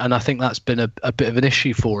bench. And I think that's been a bit of an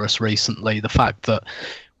issue for us recently, the fact that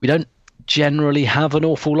we don't generally have an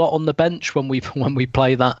awful lot on the bench when we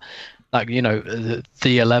play the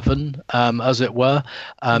 11, as it were.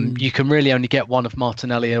 You can really only get one of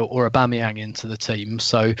Martinelli or Aubameyang into the team.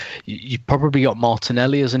 So you probably got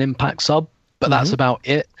Martinelli as an impact sub, but that's about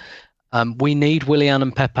it. We need Willian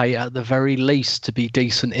and Pepe at the very least to be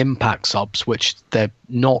decent impact subs, which they're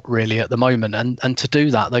not really at the moment. And to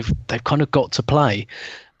do that, they've kind of got to play.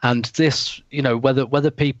 And this,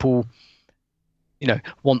 whether people,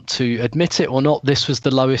 want to admit it or not, this was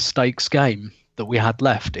the lowest stakes game that we had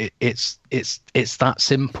left. It's that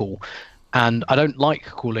simple. And I don't like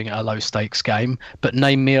calling it a low stakes game, but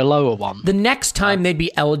name me a lower one. The next time they'd be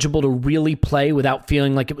eligible to really play without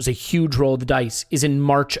feeling like it was a huge roll of the dice is in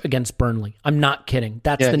March against Burnley. I'm not kidding.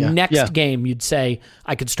 That's the next game you'd say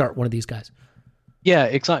I could start one of these guys. Yeah,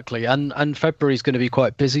 exactly. And February is going to be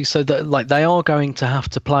quite busy, so that they are going to have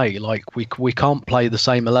to play. We can't play the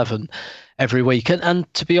same 11 every week.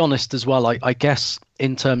 And to be honest as well, I guess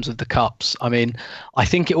in terms of the cups, I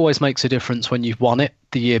think it always makes a difference when you've won it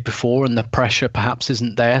the year before and the pressure perhaps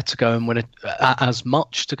isn't there to go and win as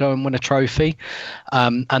much to go and win a trophy.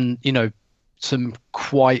 Some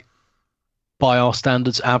quite, by our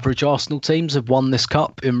standards, average Arsenal teams have won this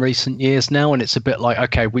cup in recent years now, and it's a bit like,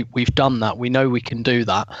 okay, we've done that. We know we can do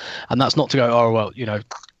that. And that's not to go,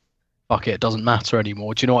 fuck it doesn't matter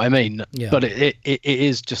anymore. Do you know what I mean? Yeah. But it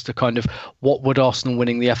is just a kind of, what would Arsenal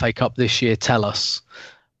winning the FA Cup this year tell us?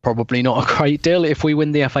 Probably not a great deal. If we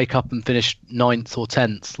win the FA Cup and finish 9th or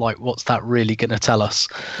 10th, what's that really going to tell us?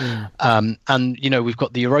 We've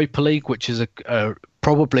got the Europa League, which is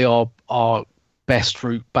probably our best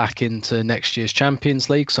route back into next year's Champions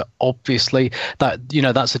League. So obviously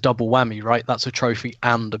that's a double whammy, right? That's a trophy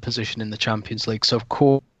and a position in the Champions League. So of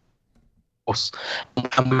course,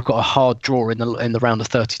 and we've got a hard draw in the round of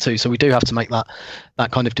 32, so we do have to make that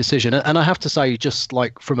kind of decision. And I have to say, just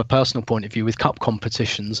from a personal point of view, with cup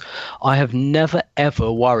competitions, I have never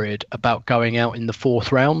ever worried about going out in the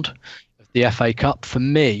 4th round of the FA Cup. For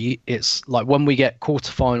me, it's when we get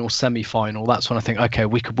quarter-final, semi-final, that's when I think, okay,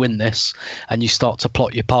 we could win this, and you start to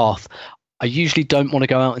plot your path. I usually don't want to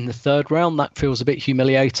go out in the 3rd round. That feels a bit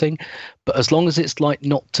humiliating, but as long as it's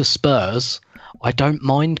not to Spurs, I don't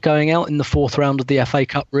mind going out in the 4th round of the FA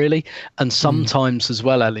Cup, really. And sometimes as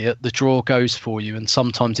well, Elliot, the draw goes for you and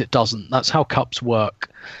sometimes it doesn't. That's how cups work.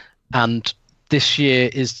 And this year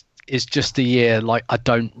is just a year I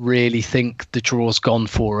don't really think the draw's gone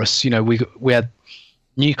for us. We had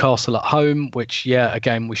Newcastle at home, which,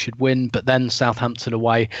 again, we should win, but then Southampton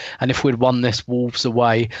away. And if we'd won this, Wolves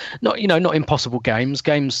away, not impossible games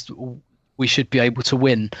we should be able to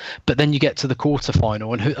win. But then you get to the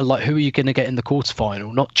quarterfinal, and who are you going to get in the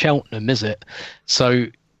quarterfinal? Not Cheltenham, is it? So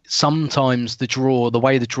sometimes the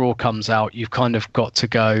way the draw comes out, you've kind of got to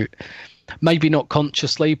go, maybe not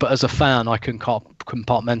consciously, but as a fan, I can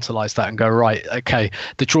compartmentalize that and go, right, okay,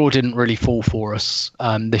 the draw didn't really fall for us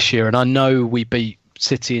this year. And I know we beat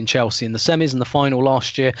City and Chelsea in the semis and the final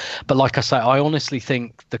last year, but like I say, I honestly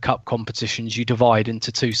think the cup competitions you divide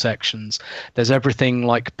into 2 sections. There's everything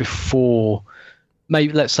before,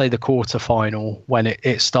 maybe let's say the quarter final, when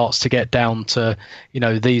it starts to get down to,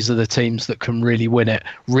 these are the teams that can really win it.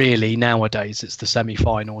 Really, nowadays it's the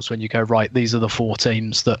semi-finals when you go, right, these are the 4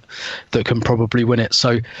 teams that can probably win it.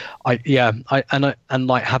 So having that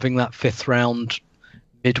 5th round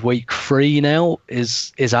midweek free now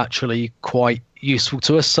is actually quite useful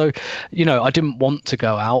to us. So, I didn't want to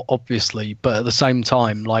go out, obviously, but at the same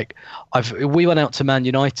time, like we went out to Man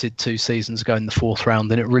United 2 seasons ago in the 4th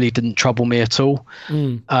round, and it really didn't trouble me at all.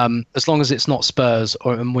 As long as it's not Spurs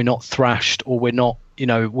and we're not thrashed, or we're not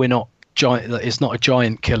giant, it's not a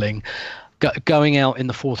giant killing. Going out in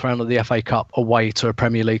the 4th round of the FA Cup away to a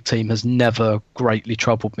Premier League team has never greatly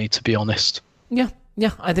troubled me, to be honest. Yeah,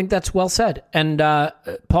 I think that's well said. And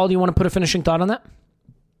Paul, do you want to put a finishing thought on that?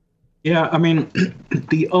 Yeah, I mean,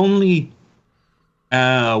 the only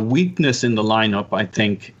weakness in the lineup, I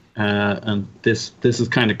think, and this is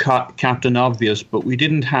kind of Captain Obvious, but we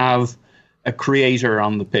didn't have a creator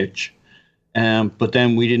on the pitch. But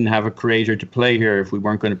then we didn't have a creator to play here if we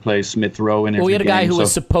weren't going to play Smith Rowe in every game. Well, we had a guy who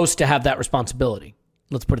was supposed to have that responsibility.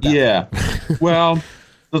 Let's put it that way. Yeah. Well,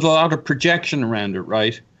 there's a lot of projection around it,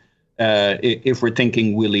 right? If we're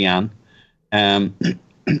thinking Willian.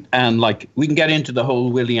 And like, we can get into the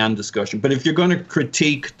whole Willian discussion, but if you're going to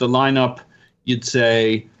critique the lineup, you'd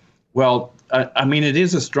say, well, I mean, it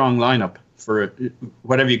is a strong lineup for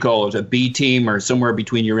whatever you call it, a B team or somewhere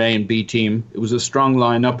between your A and B team. It was a strong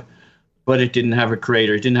lineup, but it didn't have a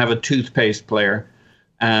creator. It didn't have a toothpaste player.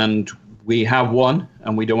 And we have one,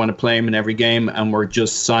 and we don't want to play him in every game, and we're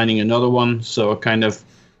just signing another one. So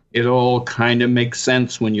it all kind of makes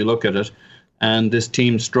sense when you look at it. And this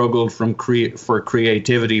team struggled for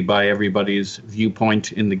creativity by everybody's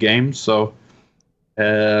viewpoint in the game. So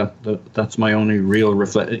that's my only real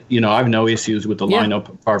reflect. I have no issues with the lineup,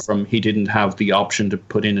 apart from he didn't have the option to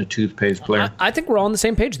put in a toothpaste player. I think we're all on the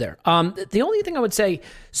same page there. The only thing I would say,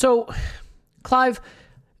 so Clive,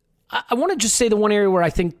 I want to just say the one area where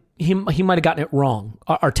I think he might have gotten it wrong,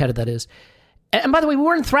 Arteta, that is. And by the way, we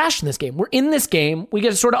weren't thrashed in this game. We're in this game. We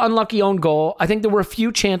get a sort of unlucky own goal. I think there were a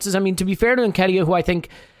few chances. I mean, to be fair to Nketiah, who I think,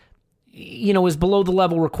 is below the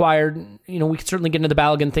level required. We could certainly get into the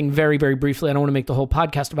Balogun thing very, very briefly. I don't want to make the whole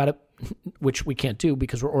podcast about it, which we can't do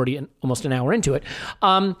because we're already almost an hour into it.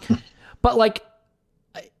 But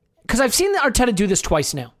because I've seen Arteta do this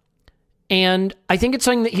twice now. And I think it's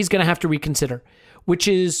something that he's going to have to reconsider, which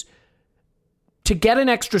is to get an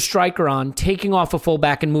extra striker on, taking off a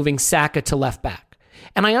fullback and moving Saka to left back.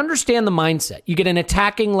 And I understand the mindset. You get an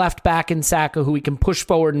attacking left back in Saka who he can push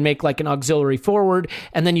forward and make like an auxiliary forward,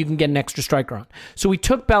 and then you can get an extra striker on. So we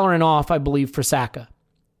took Bellerin off, I believe, for Saka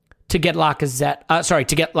to get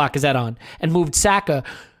Lacazette on, and moved Saka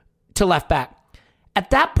to left back. At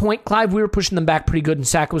that point, Clive, we were pushing them back pretty good, and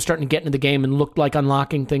Saka was starting to get into the game and looked like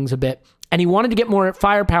unlocking things a bit. And he wanted to get more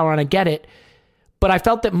firepower, and I get it. But I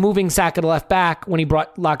felt that moving Saka to left back when he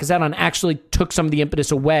brought Lacazette on actually took some of the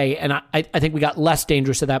impetus away, and I think we got less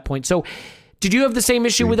dangerous at that point. So did you have the same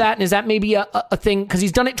issue with that? And is that maybe a thing? Because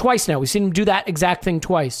he's done it twice now. We've seen him do that exact thing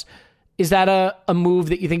twice. Is that a move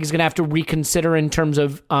that you think he's going to have to reconsider in terms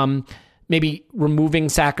of maybe removing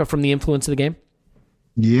Saka from the influence of the game?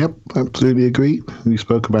 Yep, absolutely agree. We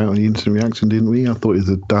spoke about it on the instant reaction, didn't we? I thought it was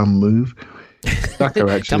a dumb move. Saka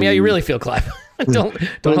actually, tell me how you really feel, Clive. don't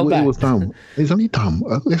hold back. It was dumb. It's only dumb.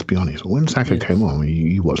 Let's be honest. When Saka came on,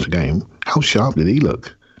 you watched the game. How sharp did he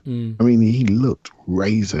look? I mean, he looked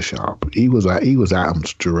razor sharp. He was at him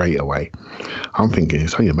straight away. I'm thinking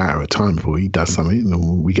it's only a matter of time before he does something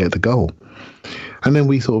and we get the goal. And then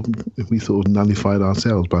we sort of nullified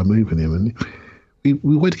ourselves by moving him. And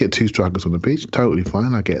we went to get 2 strikers on the pitch. Totally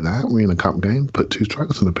fine. I get that. We're in a cup game. Put 2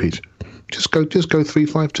 strikers on the pitch. Just go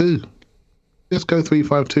 3-5-2. Just go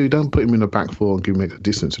 3-5-2. Don't put him in the back four and give him a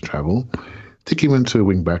distance to travel. Stick him into a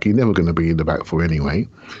wing back. He's never going to be in the back four anyway.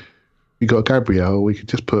 We got Gabriel. We could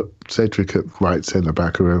just put Cedric at right centre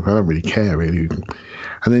back, or I don't really care really.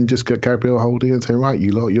 And then just get Gabriel holding and say, right,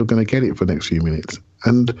 you lot, you're going to get it for the next few minutes.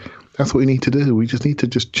 And that's what we need to do. We just need to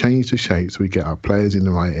just change the shape so we get our players in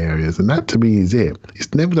the right areas. And that to me is it.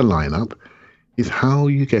 It's never the lineup. It's how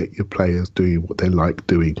you get your players doing what they like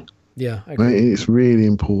doing. Yeah, I agree. Right? It's really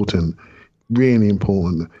important. Really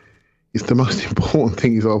important. It's the most important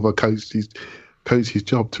thing of a coach's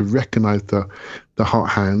job to recognise the hot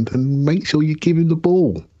hand and make sure you give him the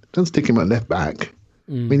ball. Don't stick him at left back.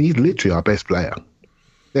 I mean, he's literally our best player.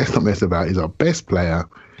 Let's not mess about it. He's our best player.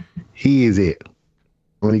 He is it.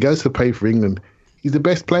 When he goes to play for England, he's the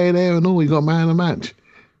best player there and all. He's got man of the match.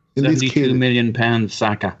 And £72 million,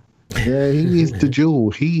 Saka. Yeah, he is the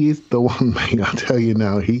jewel. He is the one, mate. I tell you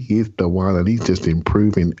now, he is the one, and he's just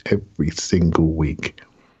improving every single week.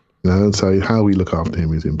 So how we look after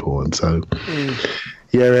him is important. So,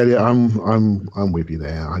 yeah, Elliot, I'm with you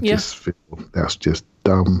there. I just feel that's just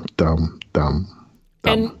dumb.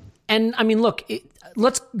 And I mean, look,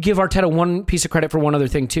 let's give Arteta one piece of credit for one other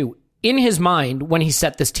thing too. in his mind, when he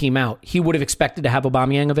set this team out, he would have expected to have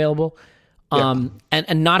Aubameyang available.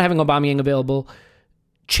 And not having Aubameyang available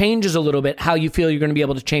changes a little bit how you feel you're going to be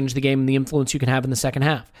able to change the game and the influence you can have in the second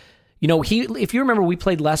half. You know, if you remember, we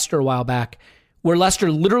played Leicester a while back, where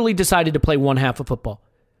Leicester literally decided to play one half of football,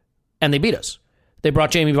 and they beat us. They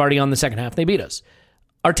brought Jamie Vardy on the second half. They beat us.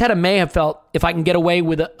 Arteta may have felt, if I can get away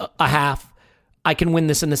with a half, I can win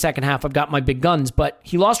this in the second half. I've got my big guns, but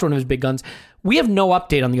he lost one of his big guns. We have no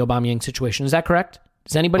update on the Aubameyang situation. Is that correct?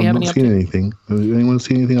 Does anybody have any update? I've not seen anything. Has anyone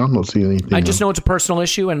seen anything? I've not seen anything. I just know it's a personal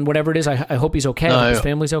issue, and whatever it is, I hope he's okay. I hope his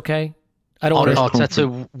family's okay. I don't want to...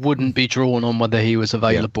 Arteta wouldn't be drawn on whether he was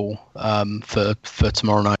available for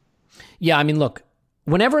tomorrow night. Yeah, I mean, look,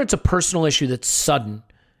 whenever it's a personal issue that's sudden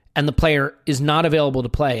and the player is not available to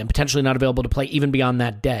play and potentially not available to play even beyond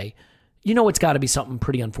that day, you know it's got to be something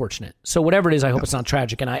pretty unfortunate. So whatever it is, I hope it's not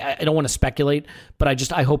tragic. And I don't want to speculate,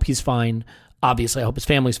 but I hope he's fine. Obviously, I hope his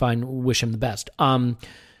family's fine. Wish him the best.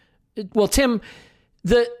 Well, Tim,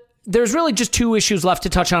 there's really just two issues left to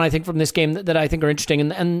touch on, I think, from this game that I think are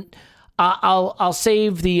interesting. And I'll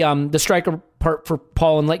save the striker part for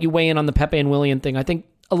Paul and let you weigh in on the Pepe and Willian thing. I think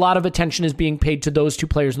a lot of attention is being paid to those two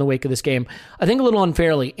players in the wake of this game. I think a little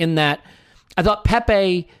unfairly, in that I thought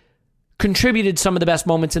Pepe contributed some of the best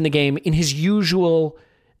moments in the game in his usual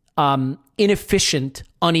inefficient,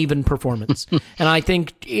 uneven performance. And I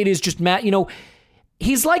think it is just,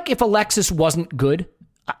 he's like if Alexis wasn't good.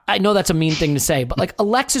 I know that's a mean thing to say, but like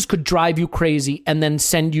Alexis could drive you crazy and then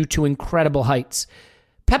send you to incredible heights.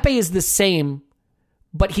 Pepe is the same,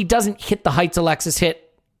 but he doesn't hit the heights Alexis hit,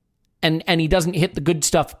 and he doesn't hit the good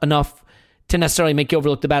stuff enough to necessarily make you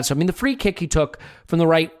overlook the bad stuff. I mean, the free kick he took from the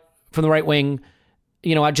right wing,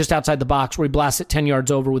 just outside the box, where he blasts it 10 yards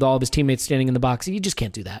over with all of his teammates standing in the box. You just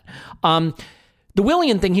can't do that. The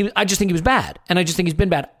Willian thing, I just think he was bad, and I just think he's been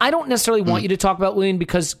bad. I don't necessarily want you to talk about Willian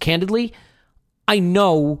because, candidly, I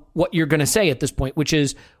know what you're going to say at this point, which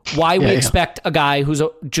is why we expect a guy who's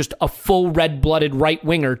just a full red-blooded right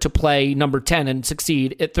winger to play number 10 and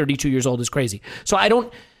succeed at 32 years old is crazy. So I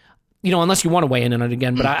don't, unless you want to weigh in on it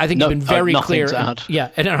again, but I think you've been very clear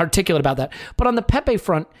and articulate about that. But on the Pepe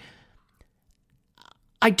front,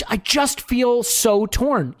 I just feel so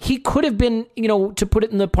torn. He could have been, to put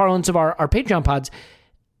it in the parlance of our Patreon pods,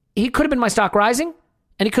 he could have been my stock rising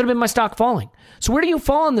and he could have been my stock falling. So where do you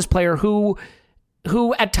fall on this player who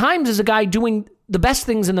at times is a guy doing the best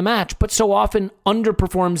things in the match, but so often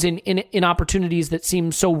underperforms in opportunities that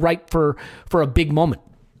seem so ripe for a big moment?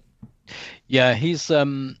 Yeah, he's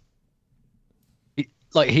he'd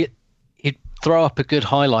throw up a good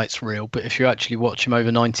highlights reel, but if you actually watch him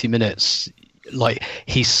over 90 minutes,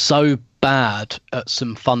 he's so bad at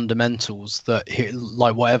some fundamentals that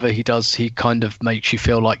whatever he does, he kind of makes you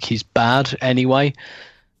feel like he's bad anyway.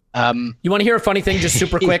 You want to hear a funny thing just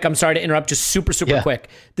super quick? I'm sorry to interrupt, just super quick.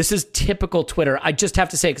 This is typical Twitter. I just have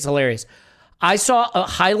to say it's hilarious. I saw a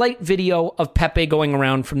highlight video of Pepe going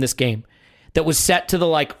around from this game that was set to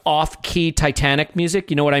the off-key Titanic music,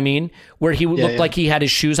 you know what I mean? Where he looked like he had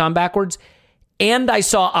his shoes on backwards. And I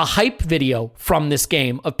saw a hype video from this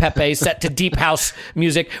game of Pepe set to deep house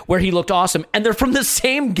music where he looked awesome. And they're from the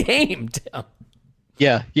same game, Tim.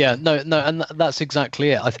 Yeah, no, and that's exactly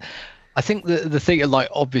it. I think the thing,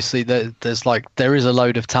 obviously there is a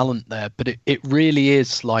load of talent there, but it really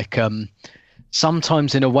is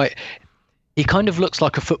sometimes in a way, he kind of looks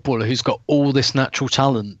like a footballer who's got all this natural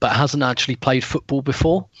talent, but hasn't actually played football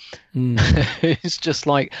before. It's just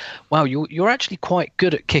wow, you're actually quite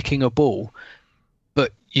good at kicking a ball,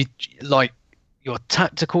 but your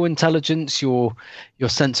tactical intelligence, your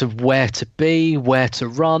sense of where to be, where to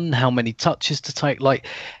run, how many touches to take,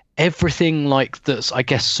 everything that's, I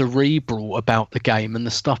guess, cerebral about the game and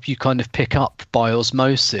the stuff you kind of pick up by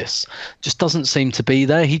osmosis just doesn't seem to be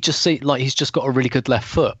there. He just seems like he's just got a really good left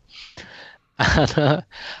foot. And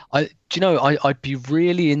I'd be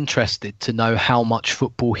really interested to know how much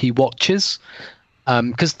football he watches.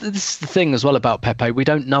 Because this is the thing as well about Pepe. We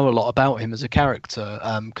don't know a lot about him as a character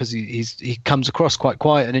because he comes across quite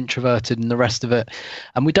quiet and introverted and the rest of it.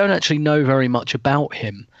 And we don't actually know very much about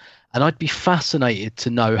him. And I'd be fascinated to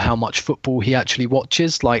know how much football he actually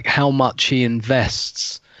watches, how much he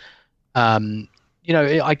invests,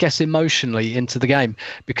 I guess emotionally into the game.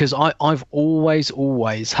 Because I've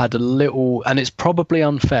always had a little, and it's probably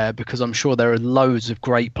unfair because I'm sure there are loads of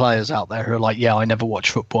great players out there who are I never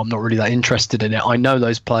watch football. I'm not really that interested in it. I know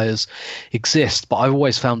those players exist, but I've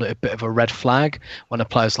always found it a bit of a red flag when a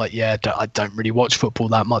player's I don't really watch football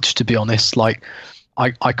that much, to be honest.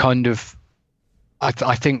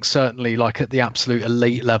 I think certainly at the absolute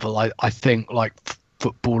elite level, I think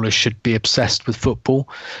footballers should be obsessed with football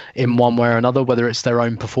in one way or another, whether it's their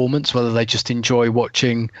own performance, whether they just enjoy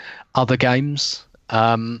watching other games.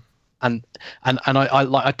 And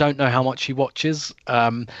I don't know how much he watches,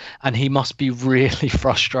 and he must be really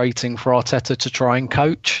frustrating for Arteta to try and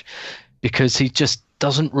coach, because he just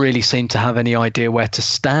doesn't really seem to have any idea where to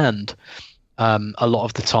stand a lot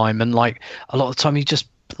of the time. And like a lot of the time he just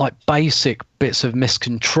like basic bits of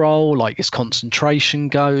miscontrol, like his concentration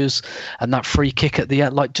goes, and that free kick at the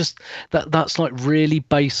end, like just that's like really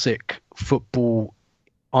basic football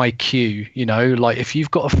IQ, you know, like if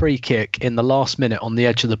you've got a free kick in the last minute on the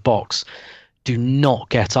edge of the box, do not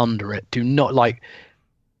get under it. Do not like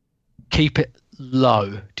keep it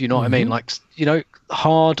low. Do you know what I mean? Like, you know,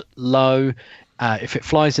 hard, low. If it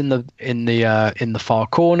flies in the far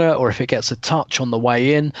corner, or if it gets a touch on the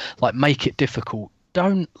way in, like make it difficult.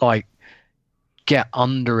 Don't like get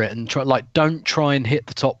under it and don't try and hit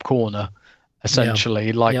the top corner,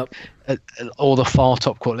 essentially, or the far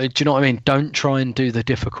top corner. Do you know what I mean? Don't try and do the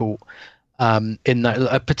difficult in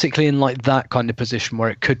that, particularly in like that kind of position where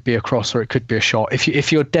it could be a cross or it could be a shot.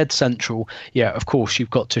 If you're dead central, yeah, of course you've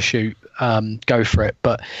got to shoot, go for it.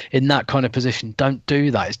 But in that kind of position, don't do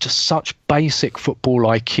that. It's just such basic football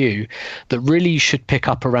IQ that really you should pick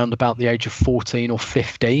up around about the age of 14 or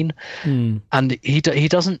 15. And he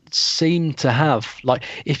doesn't seem to have, like,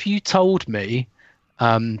 if you told me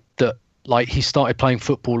that like he started playing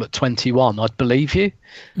football at 21, I'd believe you.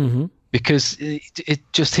 Because it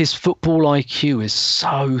just, his football IQ is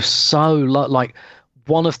so like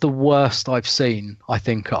one of the worst I've seen, I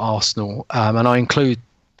think, at Arsenal, and I include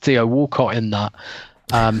Theo Walcott in that,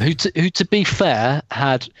 who to be fair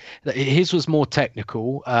had, his was more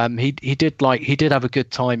technical. He did have a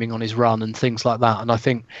good timing on his run and things like that, and I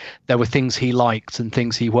think there were things he liked and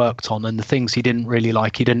things he worked on, and the things he didn't really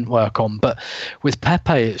like he didn't work on. But with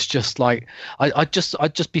Pepe, it's just like I'd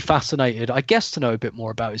just be fascinated, I guess, to know a bit more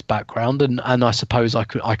about his background, and I suppose I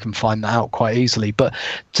can find that out quite easily, but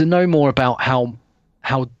to know more about how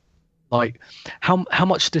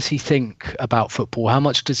much does he think about football? How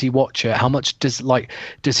much does he watch it? How much does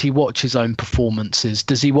he watch his own performances?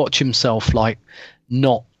 Does he watch himself like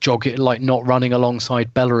not jogging, like not running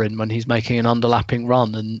alongside Bellerin when he's making an underlapping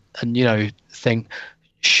run, and you know, think,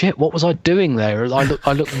 shit, what was I doing there? I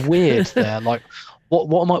look weird there. Like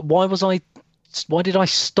what am I? Why did I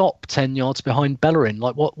stop 10 yards behind Bellerin?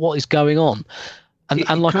 Like what is going on?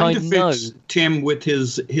 And like I know Tim with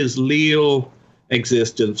his Leo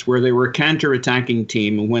existence, where they were a counter-attacking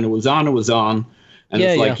team, and when it was on, and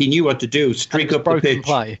it's like he knew what to do, streak up the pitch.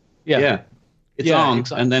 Play. It's on,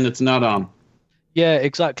 exactly. And then it's not on. Yeah,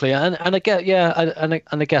 exactly. And I get, and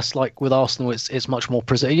I guess like with Arsenal, it's much more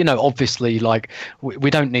present. You know, obviously, like we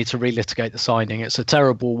don't need to relitigate the signing. It's a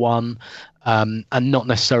terrible one, and not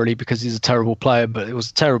necessarily because he's a terrible player, but it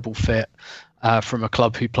was a terrible fit. From a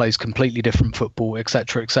club who plays completely different football,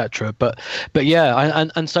 etc., etc. But yeah,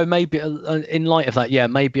 and so maybe in light of that, yeah,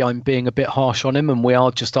 maybe I'm being a bit harsh on him, and we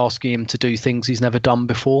are just asking him to do things he's never done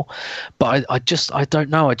before. But I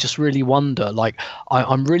don't know. I just really wonder. Like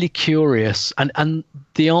I'm really curious, and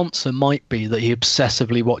the answer might be that he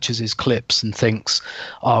obsessively watches his clips and thinks,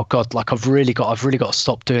 oh God, like I've really got to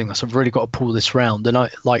stop doing this. I've really got to pull this round. And I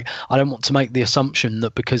don't want to make the assumption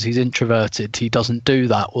that because he's introverted, he doesn't do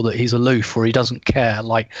that, or that he's aloof, or he doesn't care.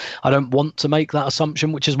 Like I don't want to make that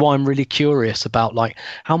assumption, which is why I'm really curious about like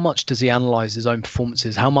how much does he analyze his own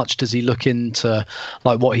performances, how much does he look into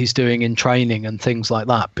like what he's doing in training and things like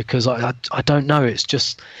that, because I don't know. It's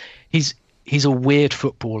just he's a weird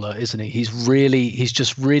footballer, isn't he? He's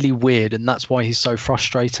just really weird, and that's why he's so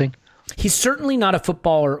frustrating. He's certainly not a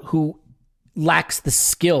footballer who lacks the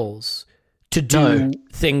skills to do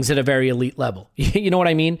things at a very elite level. You know what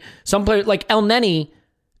I mean? Some players like El Neni,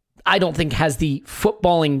 I don't think has the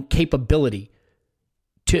footballing capability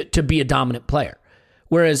to be a dominant player.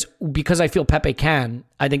 Whereas because I feel Pepe can,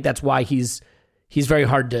 I think that's why he's very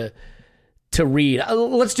hard to read.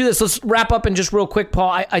 Let's do this. Let's wrap up and just real quick,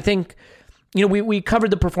 Paul. I think, you know, we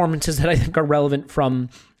covered the performances that I think are relevant from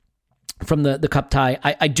the cup tie.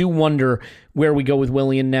 I do wonder where we go with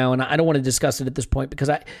Willian now, and I don't want to discuss it at this point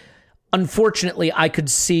because unfortunately I could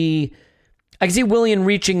see Willian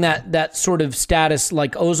reaching that sort of status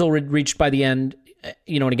like Ozil had reached by the end,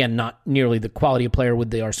 you know, and again, not nearly the quality of player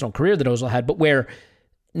with the Arsenal career that Ozil had, but where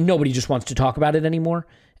nobody just wants to talk about it anymore.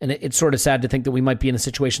 And it's sort of sad to think that we might be in a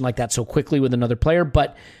situation like that so quickly with another player.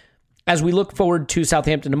 But as we look forward to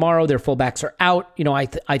Southampton tomorrow, their fullbacks are out. You know, I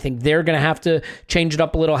think they're going to have to change it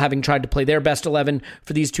up a little, having tried to play their best 11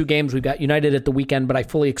 for these two games. We've got United at the weekend, but I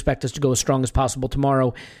fully expect us to go as strong as possible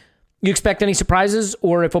tomorrow. You expect any surprises?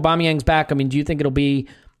 Or if Aubameyang's back, I mean, do you think it'll be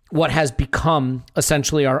what has become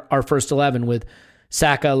essentially our first 11 with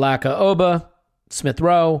Saka, Laka, Oba, Smith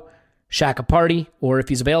Rowe, Xhaka, Partey, or if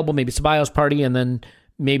he's available, maybe Ceballos, Partey, and then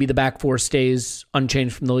maybe the back four stays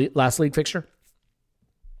unchanged from the last league fixture?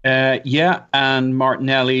 Yeah, and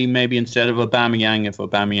Martinelli maybe instead of Aubameyang if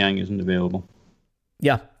Aubameyang isn't available.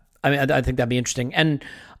 Yeah, I mean, I think that'd be interesting. And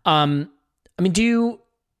I mean, do you?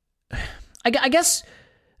 I guess.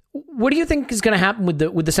 What do you think is going to happen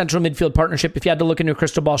with the central midfield partnership if you had to look into a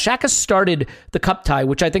crystal ball? Xhaka started the cup tie,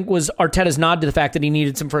 which I think was Arteta's nod to the fact that he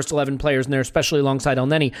needed some first 11 players in there, especially alongside El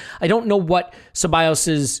Neni. I don't know what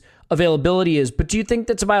Ceballos' availability is, but do you think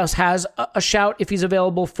that Ceballos has a shout if he's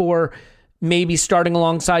available for maybe starting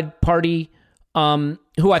alongside Partey,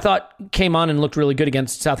 who I thought came on and looked really good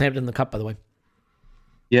against Southampton in the cup, by the way?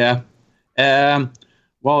 Yeah.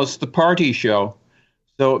 Well, it's the Partey show,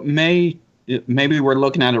 so maybe we're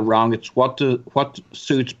looking at it wrong. It's what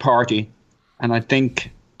suits Partey. And I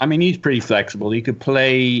think, I mean, he's pretty flexible. He could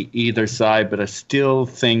play either side, but I still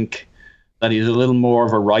think that he's a little more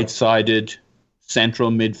of a right-sided central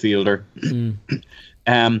midfielder.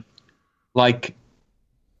 Like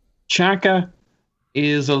Xhaka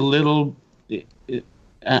is a little,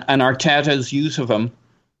 and Arteta's use of him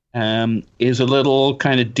is a little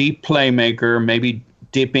kind of deep playmaker, maybe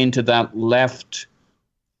dip into that left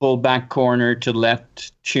full back corner to let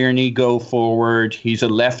Tierney go forward. He's a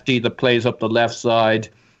lefty that plays up the left side.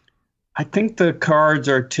 I think the cards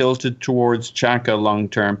are tilted towards Xhaka long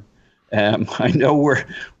term. I know we're,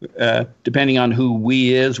 depending on who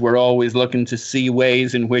we is, we're always looking to see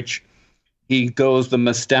ways in which he goes the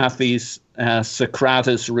Mustafi's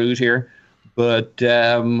Socrates route here. But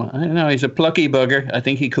I don't know, he's a plucky bugger. I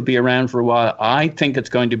think he could be around for a while. I think it's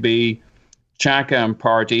going to be Xhaka and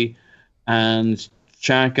Partey, and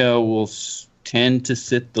Xhaka will tend to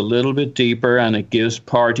sit a little bit deeper, and it gives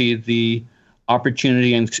Partey the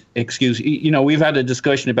opportunity and excuse. You know, we've had a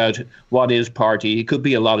discussion about what is Partey. He could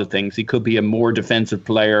be a lot of things. He could be a more defensive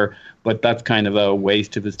player, but that's kind of a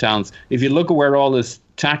waste of his talents. If you look at where all his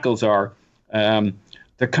tackles are,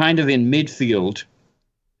 they're kind of in midfield.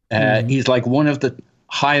 He's like one of the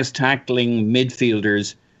highest tackling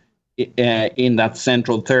midfielders in that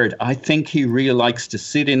central third. I think he really likes to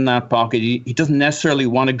sit in that pocket. He doesn't necessarily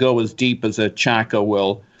want to go as deep as a Xhaka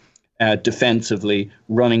will defensively,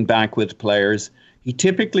 running back with players. He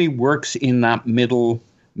typically works in that middle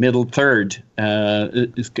third.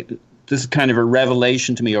 This is kind of a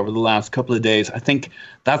revelation to me over the last couple of days. I think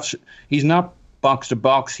he's not box to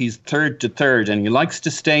box, he's third to third, and he likes to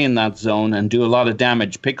stay in that zone and do a lot of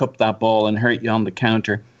damage, pick up that ball and hurt you on the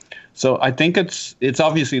counter. So I think it's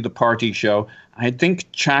obviously the Partey show. I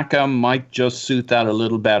think Xhaka might just suit that a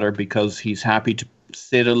little better because he's happy to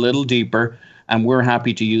sit a little deeper, and we're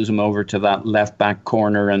happy to use him over to that left back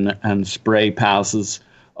corner and spray passes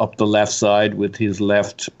up the left side with his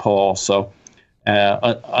left paw. So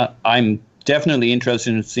I'm definitely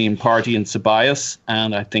interested in seeing Partey and Ceballos,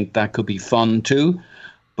 and I think that could be fun too.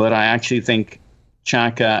 But I actually think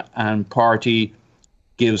Xhaka and Partey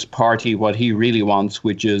gives Partey what he really wants,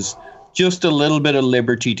 which is just a little bit of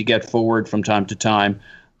liberty to get forward from time to time,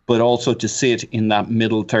 but also to sit in that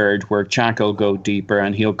middle third where Xhaka will go deeper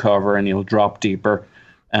and he'll cover and he'll drop deeper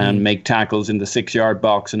and make tackles in the 6-yard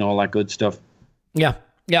box and all that good stuff. Yeah.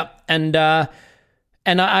 And I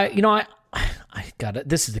got it.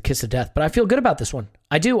 This is the kiss of death, but I feel good about this one.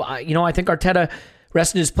 I do. I think Arteta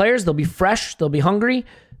rested his players. They'll be fresh. They'll be hungry.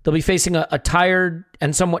 They'll be facing a tired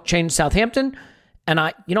and somewhat changed Southampton. And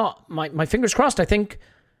my fingers crossed. I think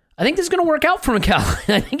this is going to work out for Mikel.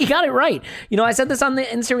 I think he got it right. I said this on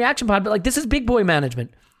the Instant Reaction Pod, but this is big boy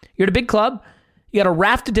management. You're at a big club. You got a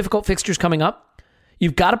raft of difficult fixtures coming up.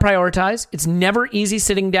 You've got to prioritize. It's never easy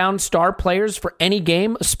sitting down star players for any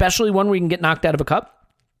game, especially one where you can get knocked out of a cup.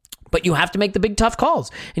 But you have to make the big tough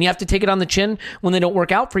calls, and you have to take it on the chin when they don't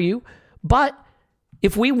work out for you. But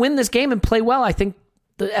if we win this game and play well, I think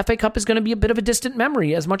the FA Cup is going to be a bit of a distant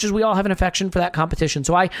memory, as much as we all have an affection for that competition.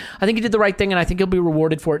 So I think he did the right thing, and I think he'll be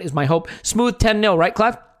rewarded for it, is my hope. Smooth 10-0, right,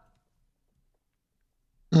 Clive?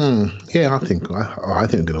 Yeah, I think we're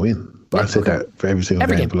going to win. But I've said that for every single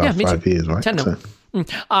game for the last 5 years, right?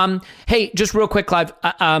 10-0. Hey, just real quick, Clive.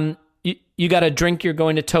 You got a drink you're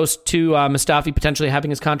going to toast to Mustafi potentially having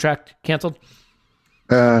his contract canceled?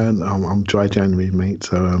 I'm dry January, mate,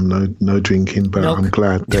 so no drinking. But I'm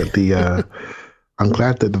glad that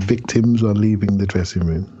the victims are leaving the dressing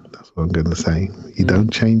room. That's what I'm going to say. You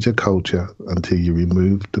don't change a culture until you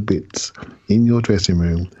remove the bits in your dressing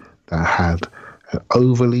room that had an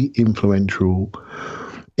overly influential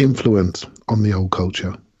influence on the old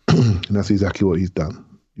culture. And that's exactly what he's done.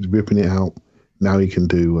 He's ripping it out, Now he can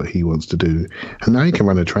do what he wants to do. And now he can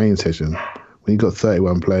run a training session. When you've got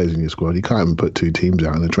 31 players in your squad, you can't even put 2 teams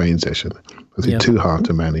out in a training session. It's too hard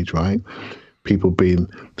to manage, right? People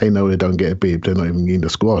they know they don't get a bib, they're not even in the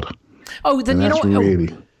squad. Oh, then and you know what?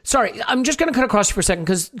 Really... Sorry, I'm just going to cut across you for a second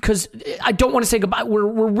because I don't want to say goodbye. We're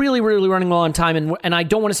really, really running low on time, and I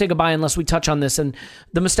don't want to say goodbye unless we touch on this. And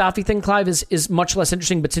the Mustafi thing, Clive, is much less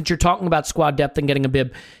interesting. But since you're talking about squad depth and getting a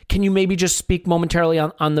bib, can you maybe just speak momentarily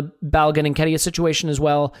on the Balogun and Kedia situation as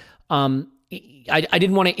well? I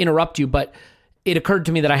didn't want to interrupt you, but it occurred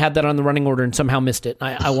to me that I had that on the running order and somehow missed it.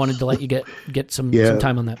 I wanted to let you get some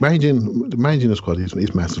time on that. Managing the squad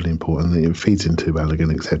is massively important. It feeds into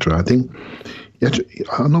Balogun, etc. I think,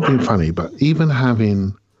 I'm not being funny, but even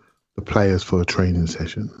having the players for a training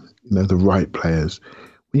session, the right players,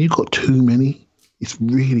 when you've got too many, it's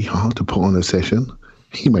really hard to put on a session.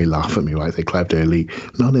 You may laugh at me, right? They clap their elite.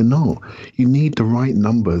 No, they're not. You need the right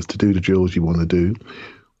numbers to do the drills you want to do.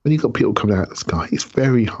 When you've got people coming out of the sky, it's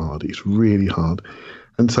very hard. It's really hard.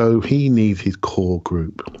 And so he needs his core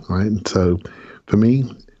group, right? And so for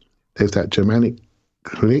me, there's that Germanic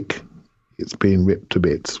clique. It's being ripped to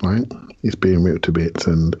bits, right? It's being ripped to bits.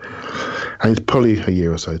 And it's probably a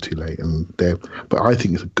year or so too late. But I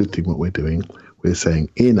think it's a good thing what we're doing. We're saying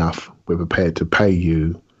enough. We're prepared to pay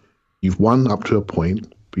you. You've won up to a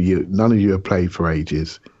point, but none of you have played for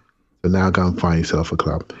ages. So now go and find yourself a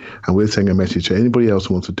club. And we're sending a message to anybody else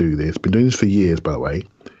who wants to do this. Been doing this for years, by the way.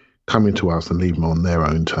 Coming to us and leave them on their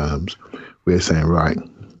own terms. We're saying, right,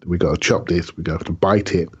 we got to chop this. We got to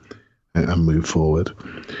bite it and move forward.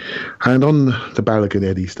 And on the Balogun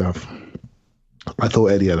Eddie stuff, I thought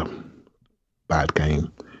Eddie had a bad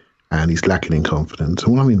game. And he's lacking in confidence.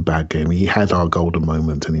 And when I mean bad game, he had our golden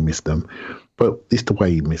moments and he missed them. But it's the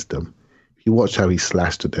way he missed them. You watch how he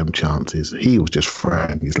slashed at them chances. He was just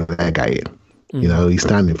throwing his leg at it. He's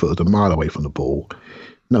standing foot a mile away from the ball.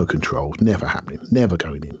 No control. Never happening. Never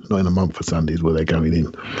going in. Not in a month for Sundays where they're going in.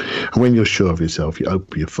 And when you're sure of yourself, you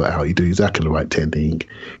open your foot out. You do exactly the right technique.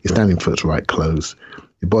 Your standing foot's right close.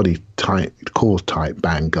 Your body tight. Your core's tight.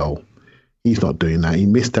 Bang, goal. He's not doing that. He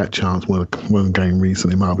missed that chance one game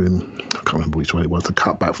recently. Might have been, I can't remember which one it was. A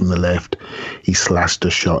cut back from the left. He slashed a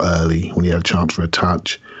shot early when he had a chance for a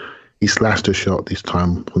touch. He slashed a shot this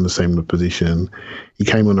time from the same position. He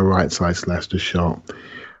came on the right side, slashed a shot.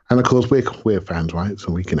 And of course, we're fans, right?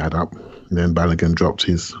 So we can add up. And then Balogun dropped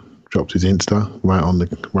his Insta right on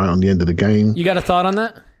the end of the game. You got a thought on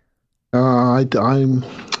that? I'm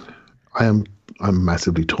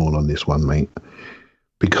massively torn on this one, mate.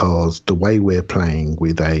 Because the way we're playing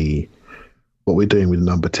what we're doing with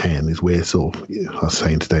number 10 is we're sort of, I was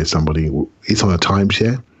saying today to somebody, it's on a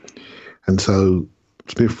timeshare. And so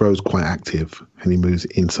Smith Rowe's quite active and he moves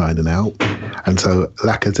inside and out. And so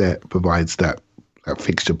Lacazette provides that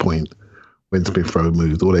fixture point when Smith Rowe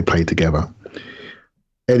moves, or they play together.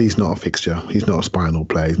 Eddie's not a fixture. He's not a spinal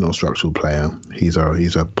player. He's not a structural player. He's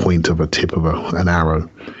a point of a tip of an arrow.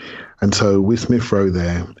 And so with Smith Rowe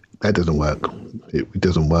there, that doesn't work. It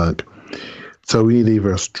doesn't work. So we need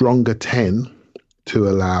either a stronger 10 to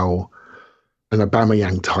allow an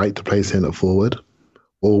Aubameyang type to play centre forward,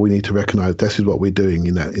 or we need to recognise this is what we're doing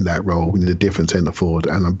in that role. We need a different centre forward.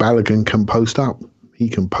 And Balogun can post up. He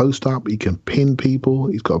can post up. He can pin people.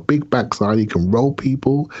 He's got a big backside. He can roll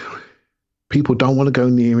people. People don't want to go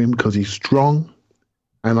near him because he's strong.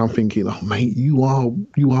 And I'm thinking, oh, mate, you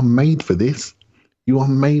are made for this. You are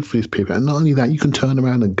made for this pivot. And not only that, you can turn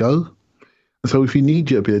around and go. So if you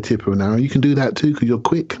need you to be a tip of an arrow, you can do that too because you're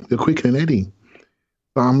quick. You're quicker than Eddie.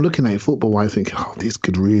 But I'm looking at it football-wise thinking, oh, this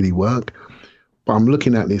could really work. But I'm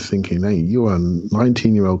looking at this thinking, hey, you're a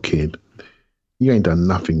 19-year-old kid. You ain't done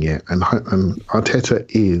nothing yet. And Arteta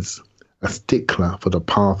is a stickler for the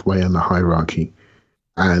pathway and the hierarchy.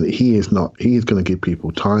 And he is going to give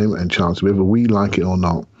people time and chance, whether we like it or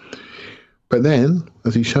not. But then,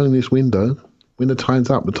 as he's shown this window, when the time's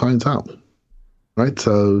up, the time's up. Right?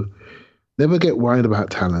 So never get worried about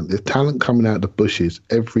talent. There's talent coming out of the bushes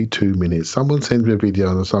every 2 minutes. Someone sends me a video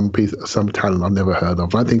on some talent I've never heard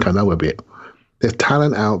of. I think I know a bit. There's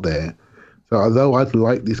talent out there. So although I'd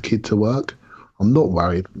like this kid to work, I'm not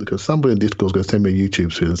worried because somebody in Discord is going to send me a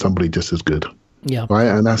YouTube soon and somebody just as good. Yeah. Right?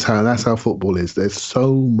 And that's how football is. There's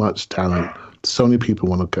so much talent. So many people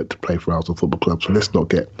want to get to play for Arsenal Football Club. So let's not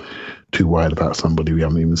get too worried about somebody we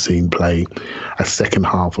haven't even seen play a second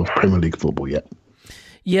half of Premier League football yet.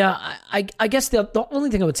 Yeah, I guess the only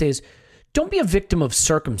thing I would say is don't be a victim of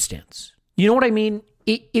circumstance. You know what I mean?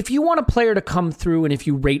 If you want a player to come through and if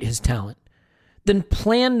you rate his talent, then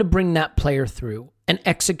plan to bring that player through and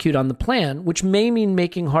execute on the plan, which may mean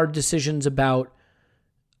making hard decisions about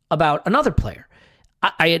another player.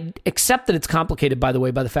 I accept that it's complicated, by the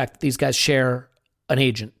way, by the fact that these guys share an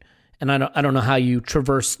agent. And I don't know how you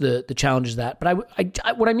traverse the challenges of that. But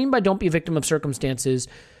I what I mean by don't be a victim of circumstances,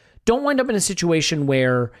 don't wind up in a situation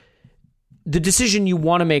where the decision you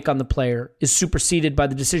want to make on the player is superseded by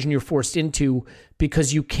the decision you're forced into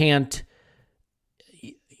because you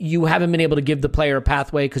haven't been able to give the player a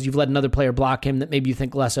pathway because you've let another player block him that maybe you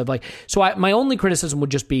think less of. My only criticism would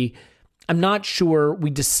just be, I'm not sure we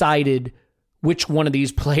decided which one of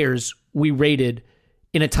these players we rated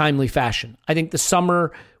in a timely fashion. I think the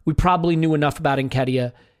summer we probably knew enough about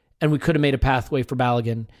Nketiah and we could have made a pathway for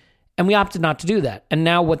Balogun, and we opted not to do that. And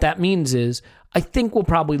now what that means is I think we'll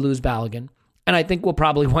probably lose Balogun, and I think we'll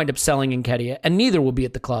probably wind up selling Nketiah, and neither will be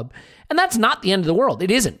at the club. And that's not the end of the world. It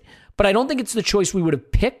isn't. But I don't think it's the choice we would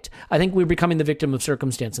have picked. I think we're becoming the victim of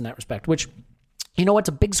circumstance in that respect, which, you know, it's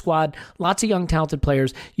a big squad, lots of young, talented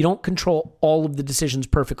players. You don't control all of the decisions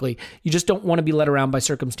perfectly. You just don't want to be led around by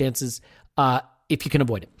circumstances if you can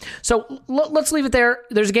avoid it. So let's leave it there.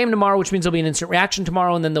 There's a game tomorrow, which means there'll be an instant reaction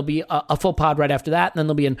tomorrow, and then there'll be a full pod right after that, and then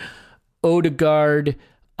there'll be an Odegaard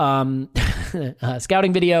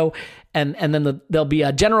scouting video, and then there'll be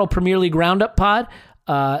a general Premier League roundup pod.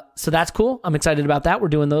 So that's cool. I'm excited about that. We're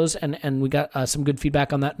doing those, and we got some good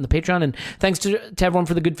feedback on that in the Patreon. And thanks to everyone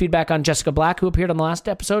for the good feedback on Jessica Black, who appeared on the last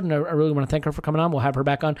episode, and I really want to thank her for coming on. We'll have her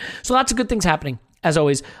back on. So lots of good things happening, as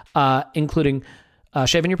always, including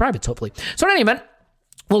shaving your privates, hopefully. So in any event,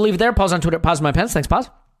 we'll leave it there. Pause on Twitter, Pause My Pants. Thanks, Pause.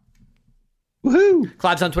 Woohoo!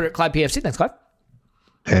 Clive's on Twitter, Clive PFC. Thanks, Clive.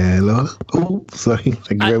 Hello. Oh, sorry.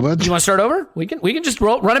 Thank you very much. You want to start over? We can just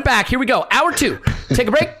run it back. Here we go. Hour 2. Take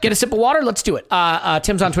a break. Get a sip of water. Let's do it.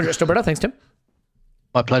 Tim's on Twitter at Stoberto. Thanks, Tim.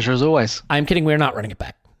 My pleasure as always. I'm kidding. We're not running it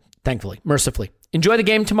back. Thankfully, mercifully. Enjoy the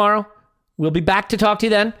game tomorrow. We'll be back to talk to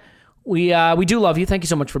you then. We do love you. Thank you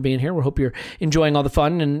so much for being here. We hope you're enjoying all the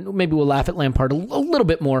fun, and maybe we'll laugh at Lampard a little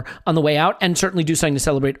bit more on the way out, and certainly do something to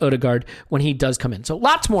celebrate Odegaard when he does come in. So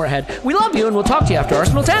lots more ahead. We love you, and we'll talk to you after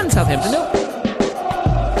Arsenal 10, Southampton 0.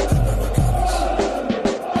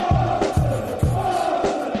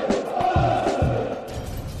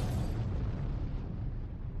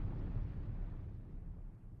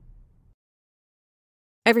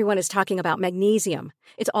 Everyone is talking about magnesium.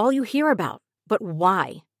 It's all you hear about. But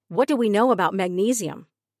why? What do we know about magnesium?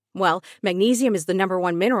 Well, magnesium is the number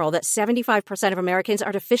one mineral that 75% of Americans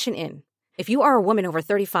are deficient in. If you are a woman over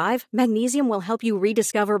 35, magnesium will help you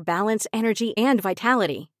rediscover balance, energy, and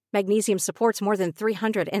vitality. Magnesium supports more than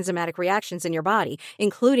 300 enzymatic reactions in your body,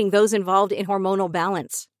 including those involved in hormonal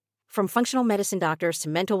balance. From functional medicine doctors to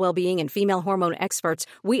mental well-being and female hormone experts,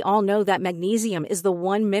 we all know that magnesium is the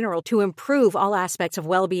one mineral to improve all aspects of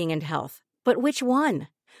well-being and health. But which one?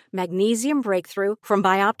 Magnesium Breakthrough from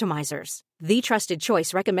Bioptimizers, the trusted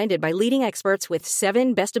choice recommended by leading experts with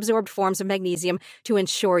 7 best-absorbed forms of magnesium to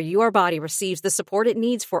ensure your body receives the support it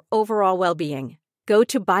needs for overall well-being. Go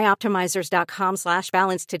to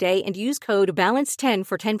bioptimizers.com/balance today and use code BALANCE10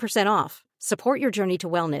 for 10% off. Support your journey to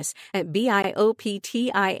wellness at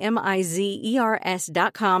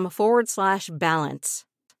bioptimizers.com/balance.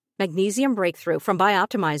 Magnesium Breakthrough from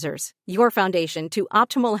Bioptimizers, your foundation to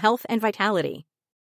optimal health and vitality.